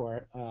Common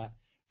Core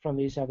from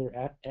these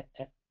other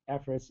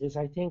efforts is,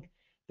 I think,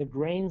 the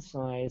grain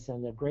size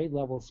and the grade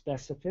level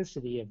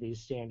specificity of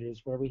these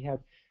standards, where we have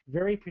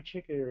very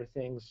particular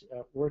things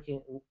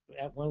working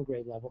at one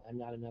grade level and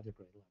not another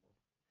grade level.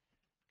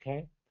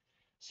 Okay?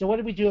 So what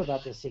do we do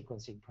about this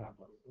sequencing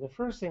problem? The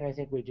first thing I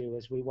think we do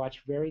is we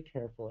watch very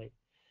carefully,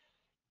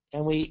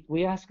 and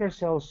we ask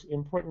ourselves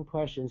important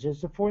questions.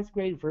 Is the fourth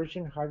grade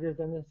version harder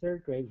than the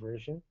third grade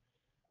version?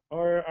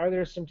 Or are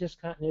there some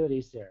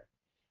discontinuities there?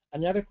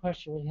 Another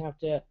question we have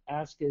to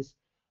ask is,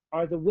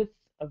 are the width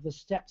of the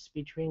steps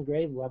between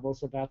grade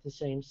levels about the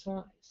same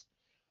size?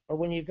 Or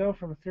when you go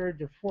from third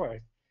to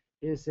fourth,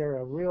 is there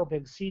a real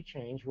big sea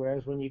change,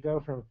 whereas when you go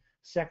from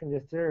second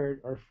to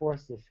third or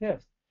fourth to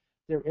fifth,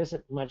 there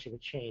isn't much of a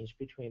change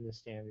between the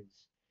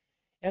standards?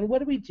 And what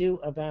do we do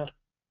about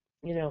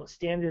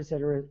standards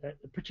that are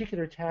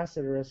particular tasks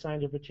that are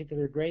assigned a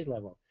particular grade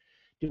level?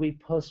 Do we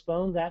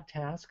postpone that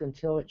task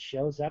until it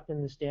shows up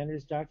in the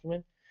standards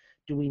document?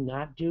 Do we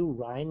not do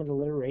rhyme and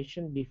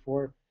alliteration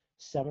before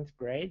 7th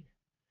grade?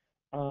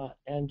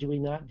 And do we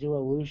not do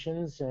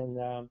allusions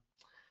and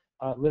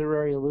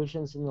literary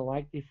allusions and the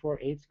like before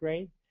 8th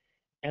grade?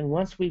 And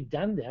once we've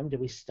done them, do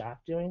we stop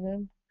doing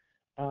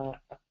them?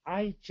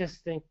 I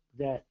just think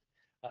that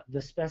the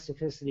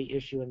specificity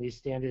issue in these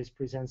standards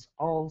presents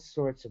all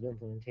sorts of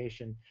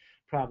implementation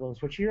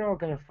problems, which you're all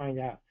going to find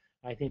out,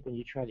 I think, when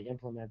you try to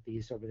implement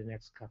these over the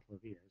next couple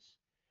of years.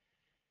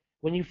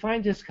 When you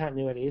find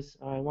discontinuities,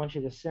 I want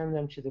you to send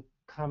them to the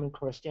Common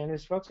Core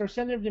standards folks, or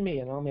send them to me,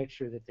 and I'll make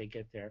sure that they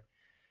get there.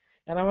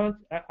 And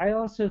I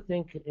also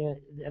think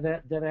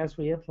that as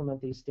we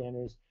implement these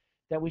standards,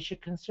 that we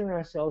should concern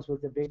ourselves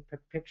with the big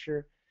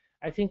picture.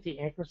 I think the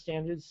anchor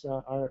standards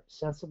are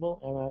sensible,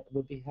 and I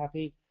would be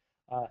happy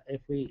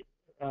if we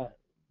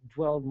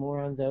dwelled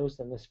more on those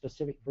than the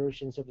specific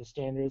versions of the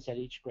standards at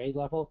each grade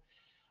level,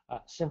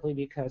 simply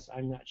because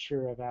I'm not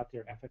sure about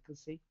their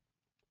efficacy.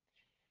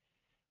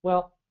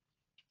 Well,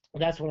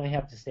 that's what I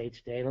have to say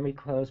today. Let me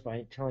close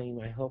by telling you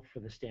my hope for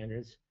the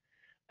standards.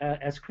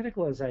 As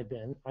critical as I've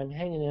been, I'm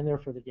hanging in there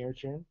for the near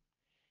term.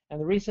 And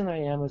the reason I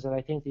am is that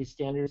I think these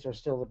standards are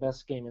still the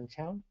best game in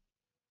town.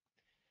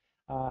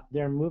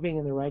 They're moving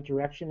in the right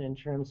direction in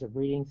terms of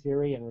reading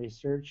theory and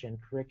research and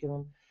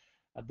curriculum.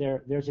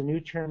 There's a new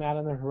term out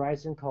on the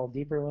horizon called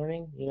deeper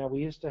learning.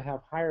 We used to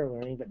have higher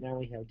learning, but now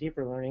we have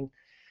deeper learning.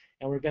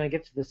 And we're going to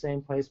get to the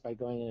same place by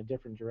going in a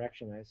different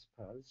direction, I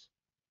suppose.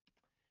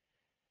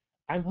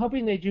 I'm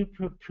hoping they do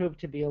prove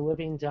to be a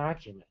living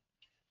document.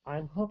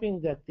 I'm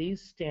hoping that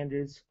these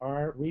standards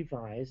are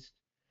revised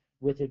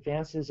with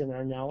advances in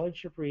our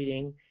knowledge of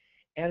reading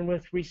and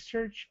with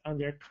research on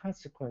their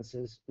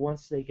consequences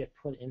once they get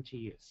put into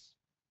use.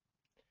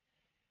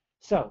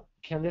 So,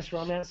 can this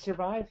romance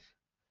survive?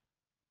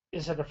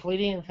 Is it a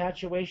fleeting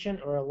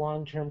infatuation or a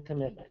long-term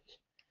commitment?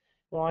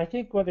 Well, I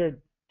think whether it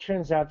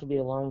turns out to be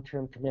a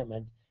long-term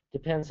commitment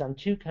depends on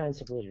two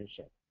kinds of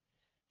leadership.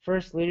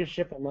 First,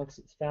 leadership amongst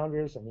its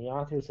founders and the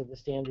authors of the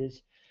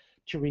standards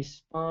to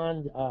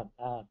respond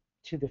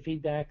to the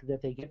feedback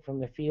that they get from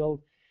the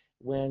field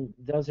when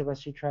those of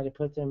us who try to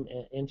put them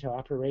into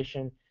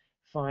operation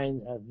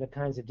find the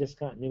kinds of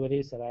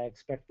discontinuities that I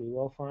expect we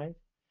will find.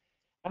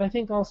 And I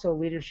think also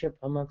leadership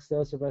amongst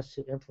those of us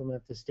who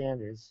implement the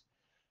standards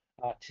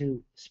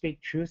to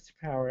speak truth to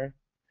power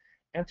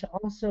and to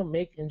also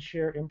make and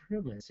share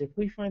improvements. If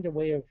we find a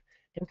way of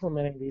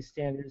implementing these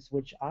standards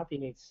which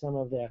obviates some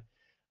of the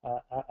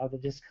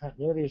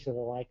discontinuities or the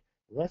like,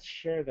 let's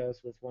share those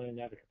with one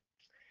another.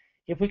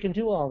 If we can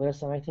do all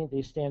this, then I think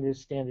these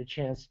standards stand a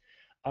chance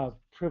of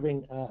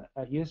proving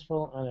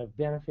useful and of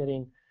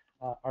benefiting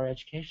our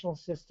educational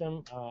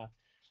system,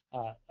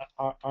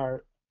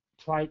 our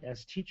plight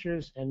as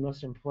teachers, and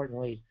most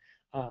importantly,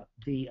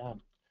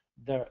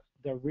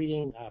 the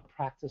reading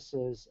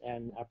practices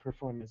and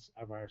performance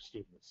of our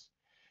students.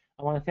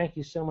 I want to thank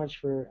you so much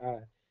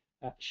for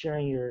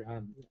sharing your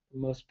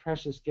most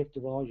precious gift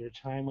of all, your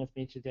time with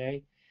me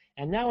today.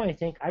 And now I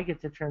think I get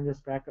to turn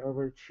this back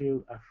over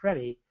to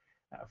Freddie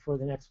for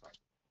the next part.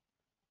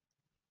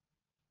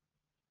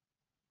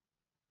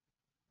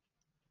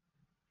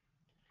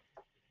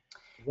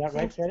 Is that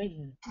right,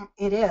 Freddie?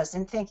 It is,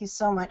 and thank you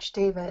so much,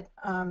 David.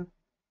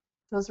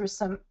 Those were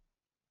some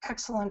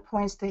excellent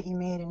points that you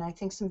made, and I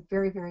think some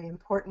very, very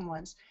important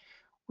ones.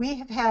 We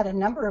have had a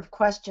number of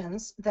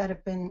questions that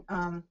have been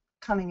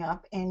coming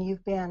up, and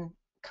you've been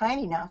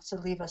kind enough to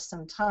leave us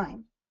some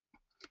time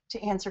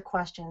to answer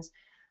questions.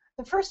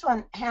 The first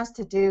one has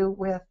to do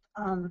with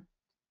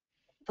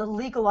the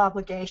legal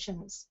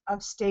obligations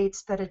of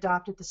states that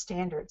adopted the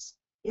standards.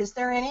 Is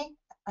there any?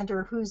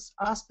 Under whose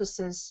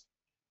auspices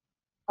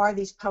are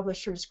these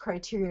publishers'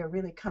 criteria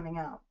really coming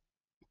out?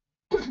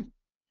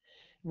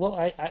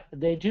 Well,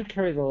 they do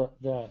carry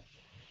the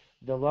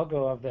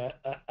logo of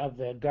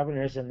the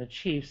governors and the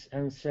chiefs,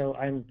 and so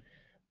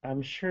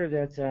I'm sure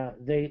that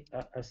they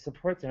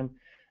support them.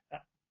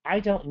 I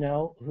don't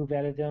know who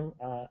vetted them.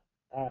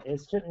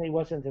 it certainly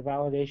wasn't the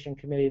validation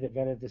committee that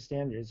vetted the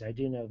standards. I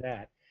do know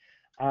that.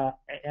 Uh,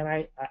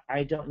 and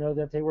I don't know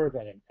that they were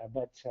vetted,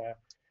 but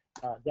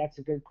that's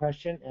a good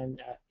question,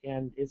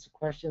 and it's a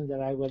question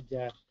that I would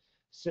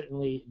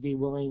certainly be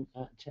willing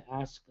to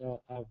ask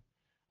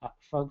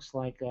folks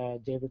like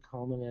David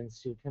Coleman and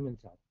Sue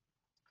Pimentel.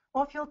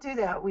 Well, if you'll do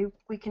that,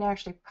 we can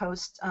actually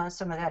post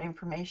some of that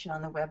information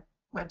on the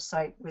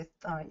website with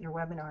your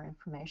webinar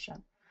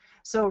information.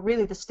 So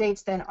really, the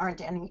states then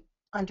aren't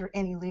under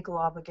any legal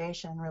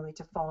obligation really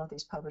to follow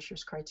these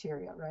publishers'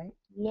 criteria, right?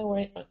 No,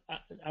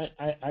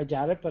 I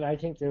doubt it, but I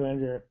think they're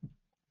under.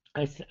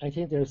 I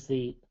think there's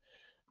the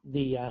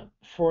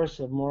force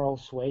of moral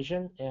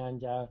suasion,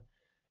 and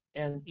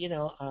you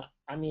know,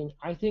 I mean,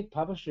 I think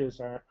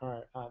publishers are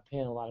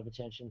paying a lot of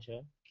attention to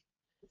it.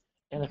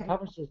 And Okay. if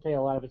publishers pay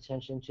a lot of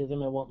attention to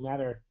them, it won't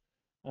matter,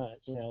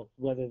 you know,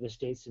 whether the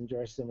states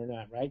endorse them or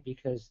not, right?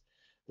 Because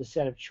the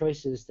set of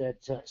choices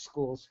that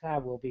schools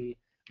have will be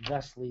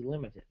thusly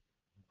limited.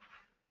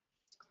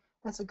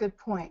 That's a good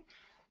point.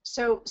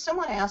 So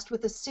someone asked,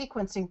 with the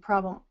sequencing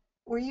problem,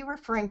 were you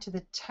referring to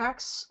the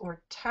texts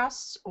or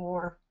tests,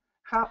 or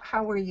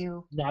how were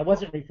you? No, I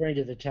wasn't referring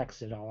to the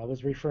text at all. I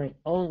was referring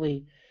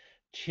only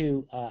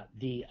to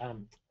the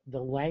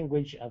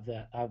language of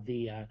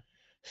the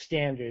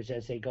standards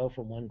as they go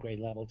from one grade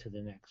level to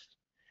the next.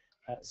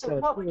 So So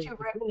what would you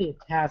it's really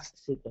a task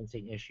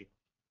sequencing issue.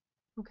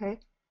 Okay.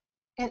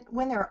 And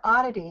when there are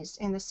oddities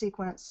in the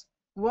sequence,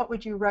 what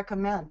would you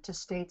recommend to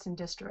states and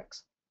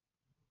districts?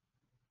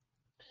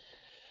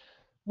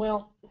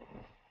 Well,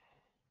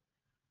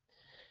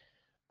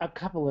 a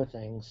couple of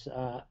things.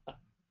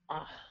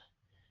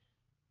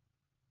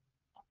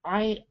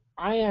 I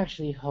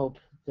actually hope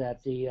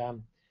that the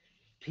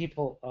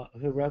people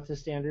who wrote the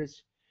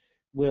standards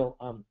will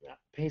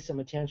pay some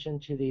attention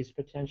to these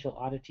potential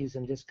oddities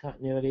and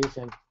discontinuities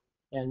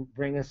and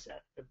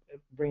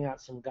bring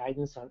out some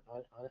guidance on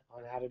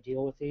how to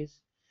deal with these.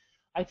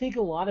 I think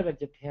a lot of it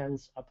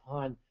depends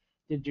upon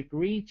the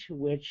degree to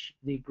which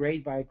the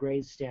grade by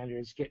grade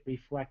standards get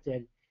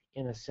reflected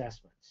in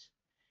assessments.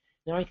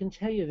 Now I can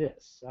tell you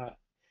this,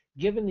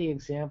 given the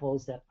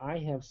examples that I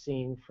have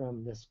seen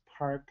from this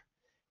PARC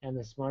and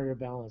the Smarter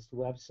Balanced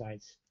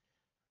websites,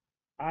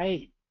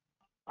 I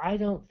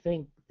don't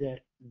think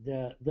that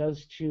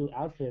those two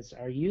outfits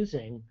are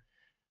using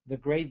the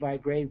grade by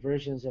grade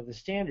versions of the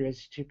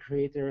standards to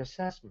create their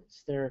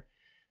assessments.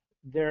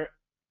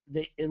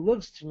 It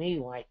looks to me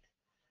like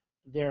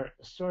they're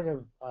sort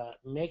of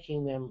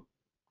making them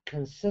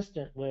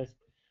consistent with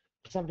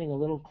something a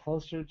little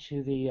closer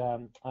to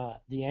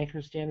the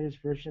anchor standards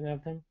version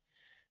of them,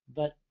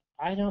 but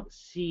I don't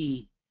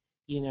see,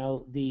 you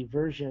know, the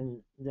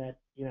version that,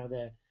 you know,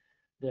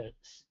 the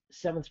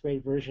seventh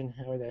grade version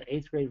or the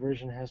eighth grade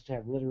version has to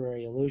have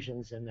literary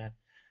allusions, and the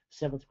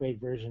seventh grade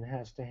version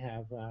has to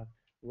have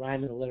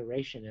rhyme and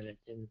alliteration in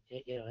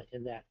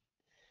it.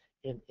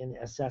 In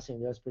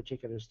assessing those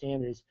particular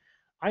standards,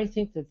 I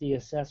think that the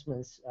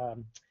assessments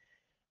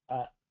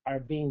are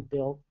being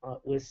built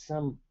with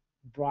some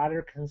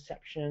broader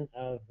conception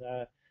of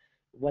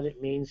what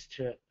it means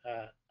to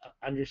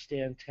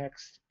understand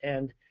text.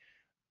 And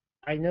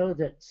I know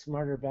that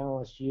Smarter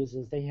Balanced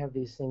uses, they have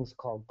these things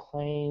called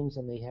claims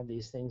and they have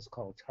these things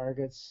called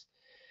targets,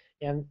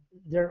 and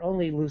they're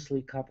only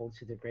loosely coupled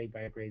to the grade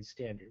by grade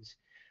standards.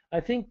 I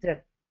think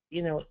that,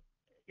 you know,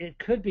 it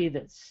could be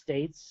that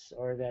states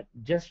or that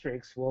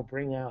districts will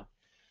bring out,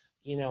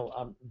 you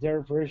know,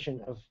 their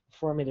version of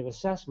formative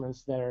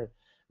assessments that are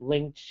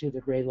linked to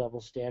the grade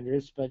level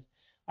standards, but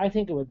I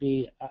think it would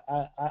be,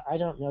 I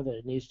don't know that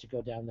it needs to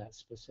go down that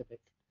specific.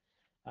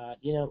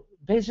 You know,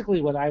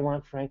 basically what I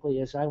want, frankly,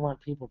 is I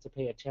want people to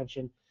pay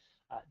attention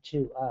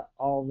to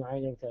all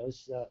 9 of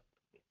those,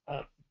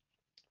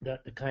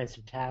 the kinds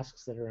of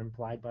tasks that are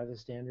implied by the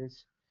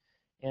standards.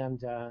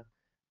 And,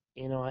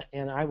 you know,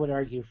 and I would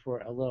argue for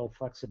a little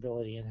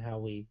flexibility in how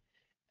we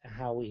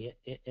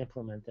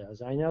implement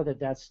those. I know that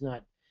that's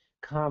not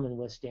common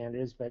with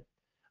standards, but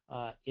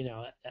you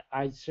know,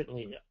 I'd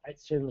certainly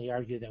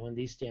argue that when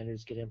these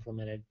standards get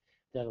implemented,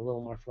 that a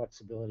little more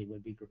flexibility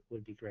would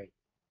be great.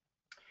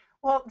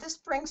 Well, this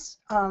brings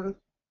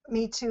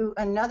me to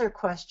another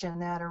question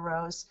that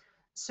arose.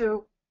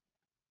 So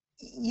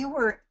you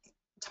were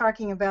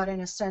talking about, in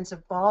a sense,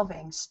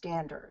 evolving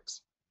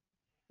standards.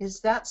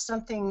 Is that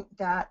something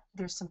that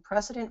there's some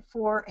precedent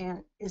for,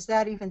 and is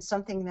that even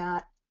something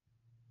that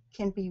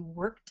can be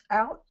worked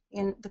out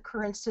in the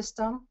current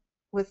system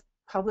with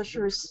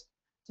publishers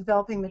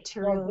developing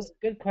materials?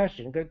 Well, good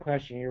question. Good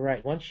question. You're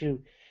right. Once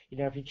you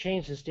know, if you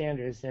change the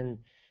standards, then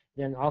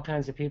all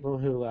kinds of people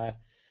who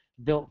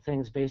built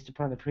things based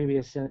upon the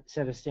previous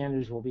set of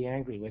standards will be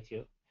angry with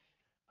you.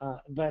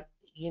 But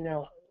you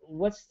know,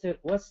 what's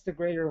the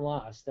greater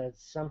loss? That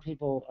some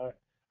people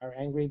are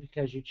angry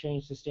because you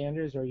changed the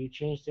standards, or you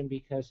changed them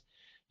because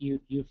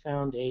you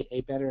found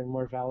a better and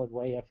more valid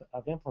way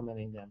of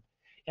implementing them.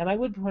 And I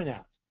would point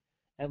out,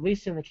 at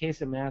least in the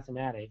case of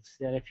mathematics,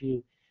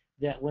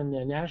 that when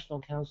the National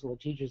Council of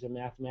Teachers of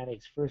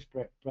Mathematics first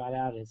brought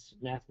out its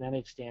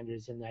mathematics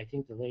standards in, I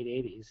think, the late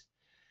 80s,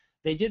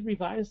 they did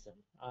revise them.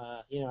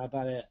 I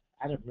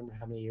don't remember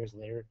how many years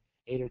later,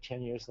 8 or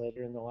 10 years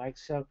later, and the like.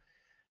 So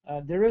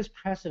there is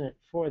precedent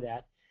for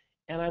that.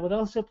 And I would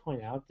also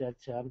point out that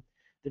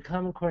the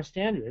Common Core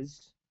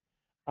standards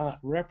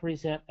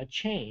represent a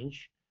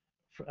change.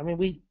 I mean,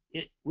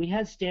 we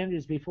had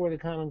standards before the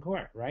Common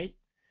Core, right?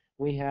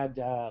 We had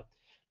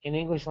in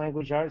English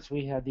language arts,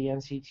 we had the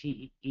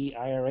NCTE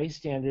IRA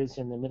standards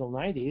in the middle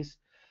 90s.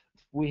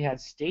 We had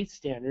state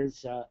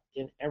standards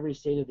in every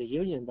state of the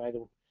union by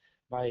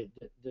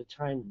the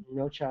time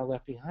No Child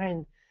Left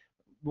Behind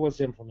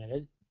was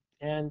implemented,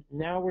 and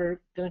now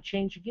we're going to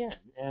change again.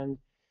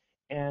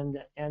 And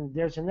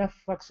there's enough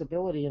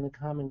flexibility in the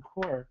Common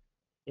Core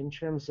in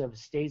terms of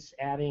states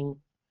adding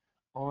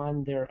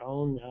on their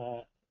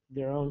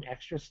own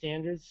extra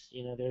standards.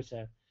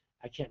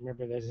 I can't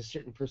remember. There's a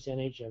certain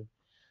percentage of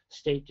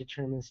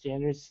state-determined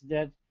standards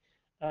that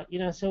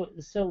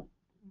so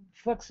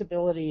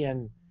flexibility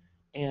and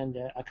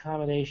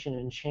accommodation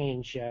and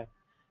change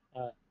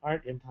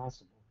aren't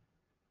impossible.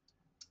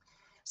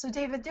 So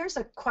David, there's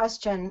a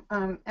question.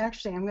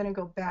 Actually, I'm going to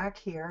go back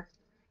here.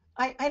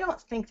 I don't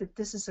think that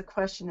this is a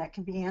question that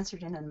can be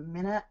answered in a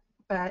minute,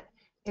 but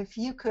if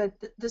you could,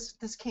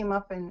 this came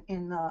up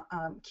in the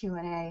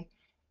Q&A,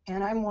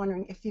 and I'm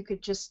wondering if you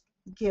could just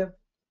give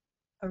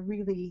a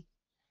really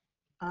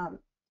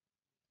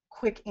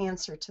quick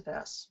answer to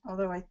this,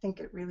 although I think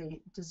it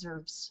really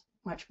deserves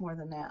much more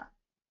than that.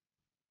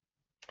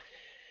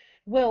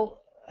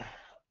 Well,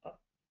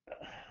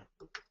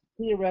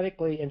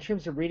 theoretically, in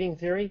terms of reading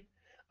theory,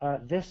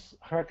 this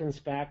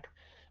harkens back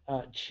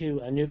to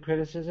a new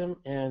criticism,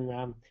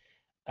 and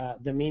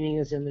the meaning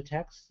is in the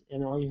text,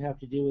 and all you have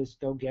to do is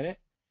go get it.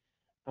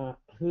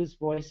 Whose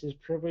voice is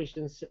privileged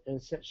in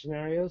such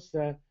scenarios?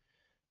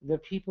 The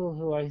people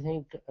who I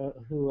think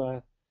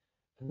who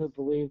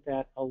believe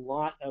that a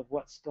lot of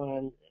what's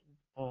gone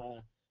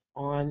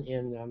on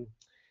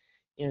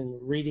in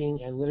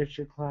reading and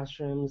literature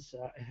classrooms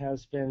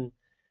has been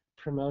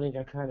promoting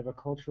a kind of a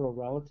cultural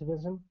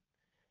relativism,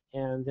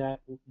 and that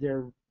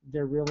there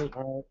really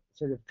are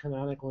sort of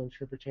canonical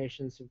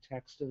interpretations of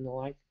text and the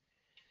like.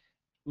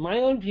 My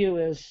own view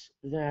is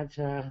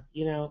that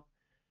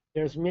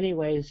there's many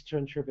ways to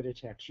interpret a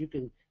text.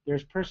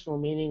 There's personal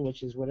meaning,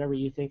 which is whatever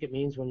you think it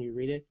means when you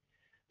read it.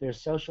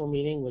 There's social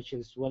meaning, which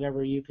is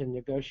whatever you can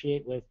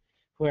negotiate with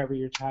whoever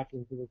you're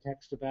talking to the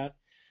text about.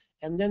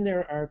 And then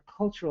there are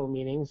cultural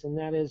meanings, and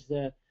that is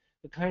the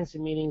kinds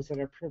of meanings that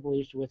are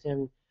privileged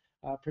within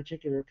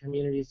particular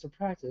communities of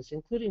practice,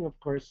 including, of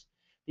course,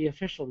 the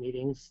official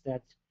meanings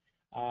that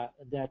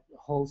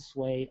hold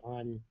sway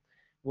on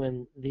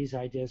when these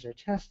ideas are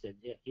tested,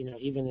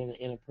 even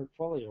in a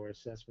portfolio or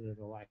assessment or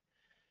the like.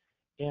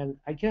 And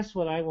I guess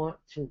what I want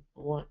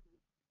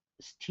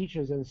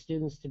teachers and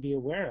students to be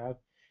aware of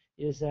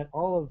is that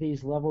all of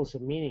these levels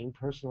of meaning,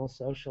 personal,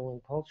 social,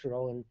 and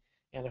cultural,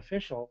 and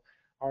official,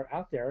 are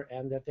out there,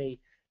 and that they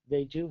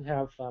do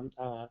have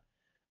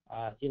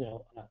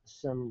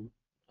some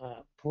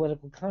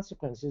political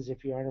consequences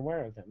if you aren't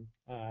aware of them.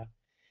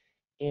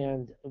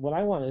 And what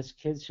I want is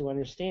kids who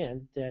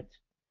understand that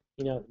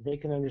they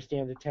can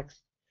understand the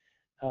text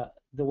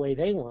the way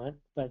they want,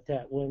 but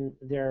that when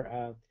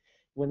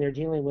they're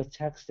dealing with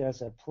text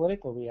as a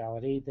political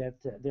reality, that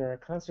there are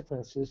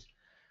consequences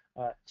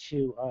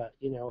to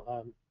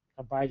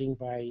abiding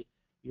by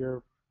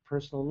your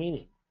personal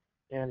meaning.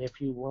 And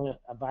if you want to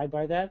abide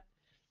by that,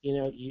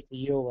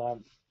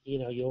 you'll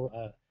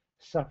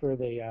suffer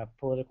the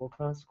political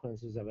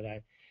consequences of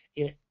it.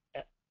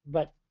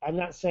 But I'm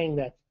not saying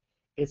that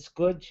it's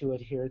good to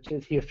adhere to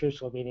the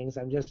official meanings.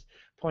 I'm just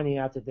pointing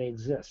out that they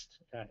exist.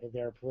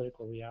 They're a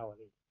political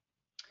reality.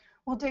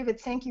 Well, David,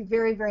 thank you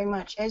very, very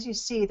much. As you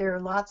see, there are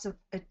lots of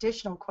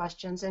additional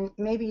questions, and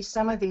maybe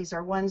some of these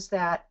are ones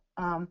that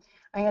I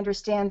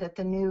understand that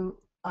the new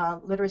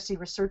literacy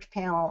research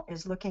panel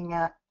is looking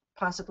at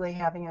possibly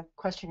having a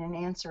question and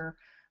answer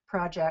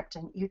project,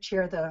 and you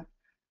chair the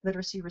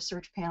literacy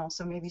research panel,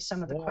 so maybe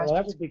some of the questions. Well,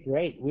 that would be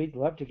great. We'd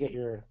love to get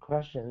your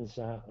questions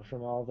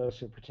from all those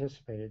who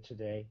participated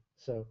today.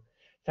 So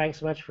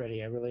thanks much,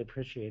 Freddie. I really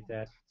appreciate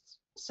that.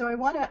 So I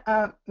want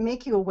to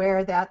make you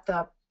aware that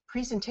the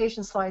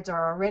presentation slides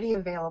are already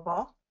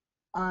available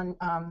on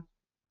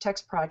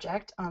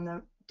TextProject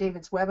on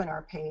David's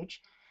webinar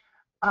page.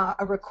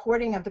 A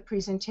recording of the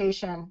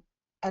presentation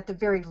at the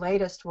very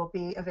latest will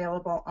be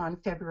available on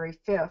February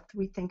 5th.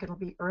 We think it'll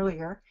be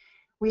earlier.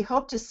 We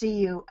hope to see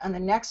you on the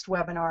next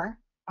webinar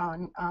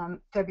on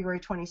February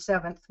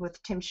 27th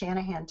with Tim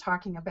Shanahan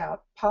talking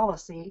about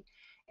policy.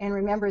 And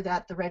remember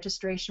that the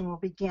registration will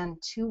begin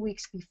 2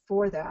 weeks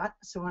before that,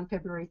 so on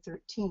February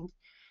 13th.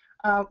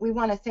 We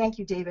want to thank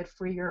you, David,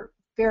 for your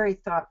very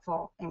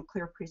thoughtful and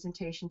clear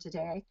presentation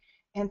today.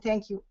 And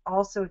thank you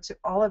also to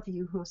all of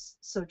you who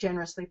so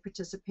generously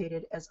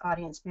participated as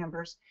audience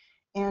members.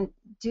 And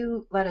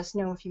do let us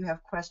know if you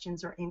have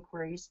questions or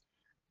inquiries.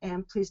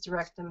 And please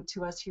direct them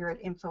to us here at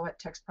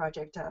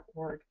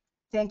info@textproject.org.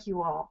 Thank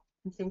you all,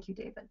 and thank you,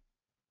 David.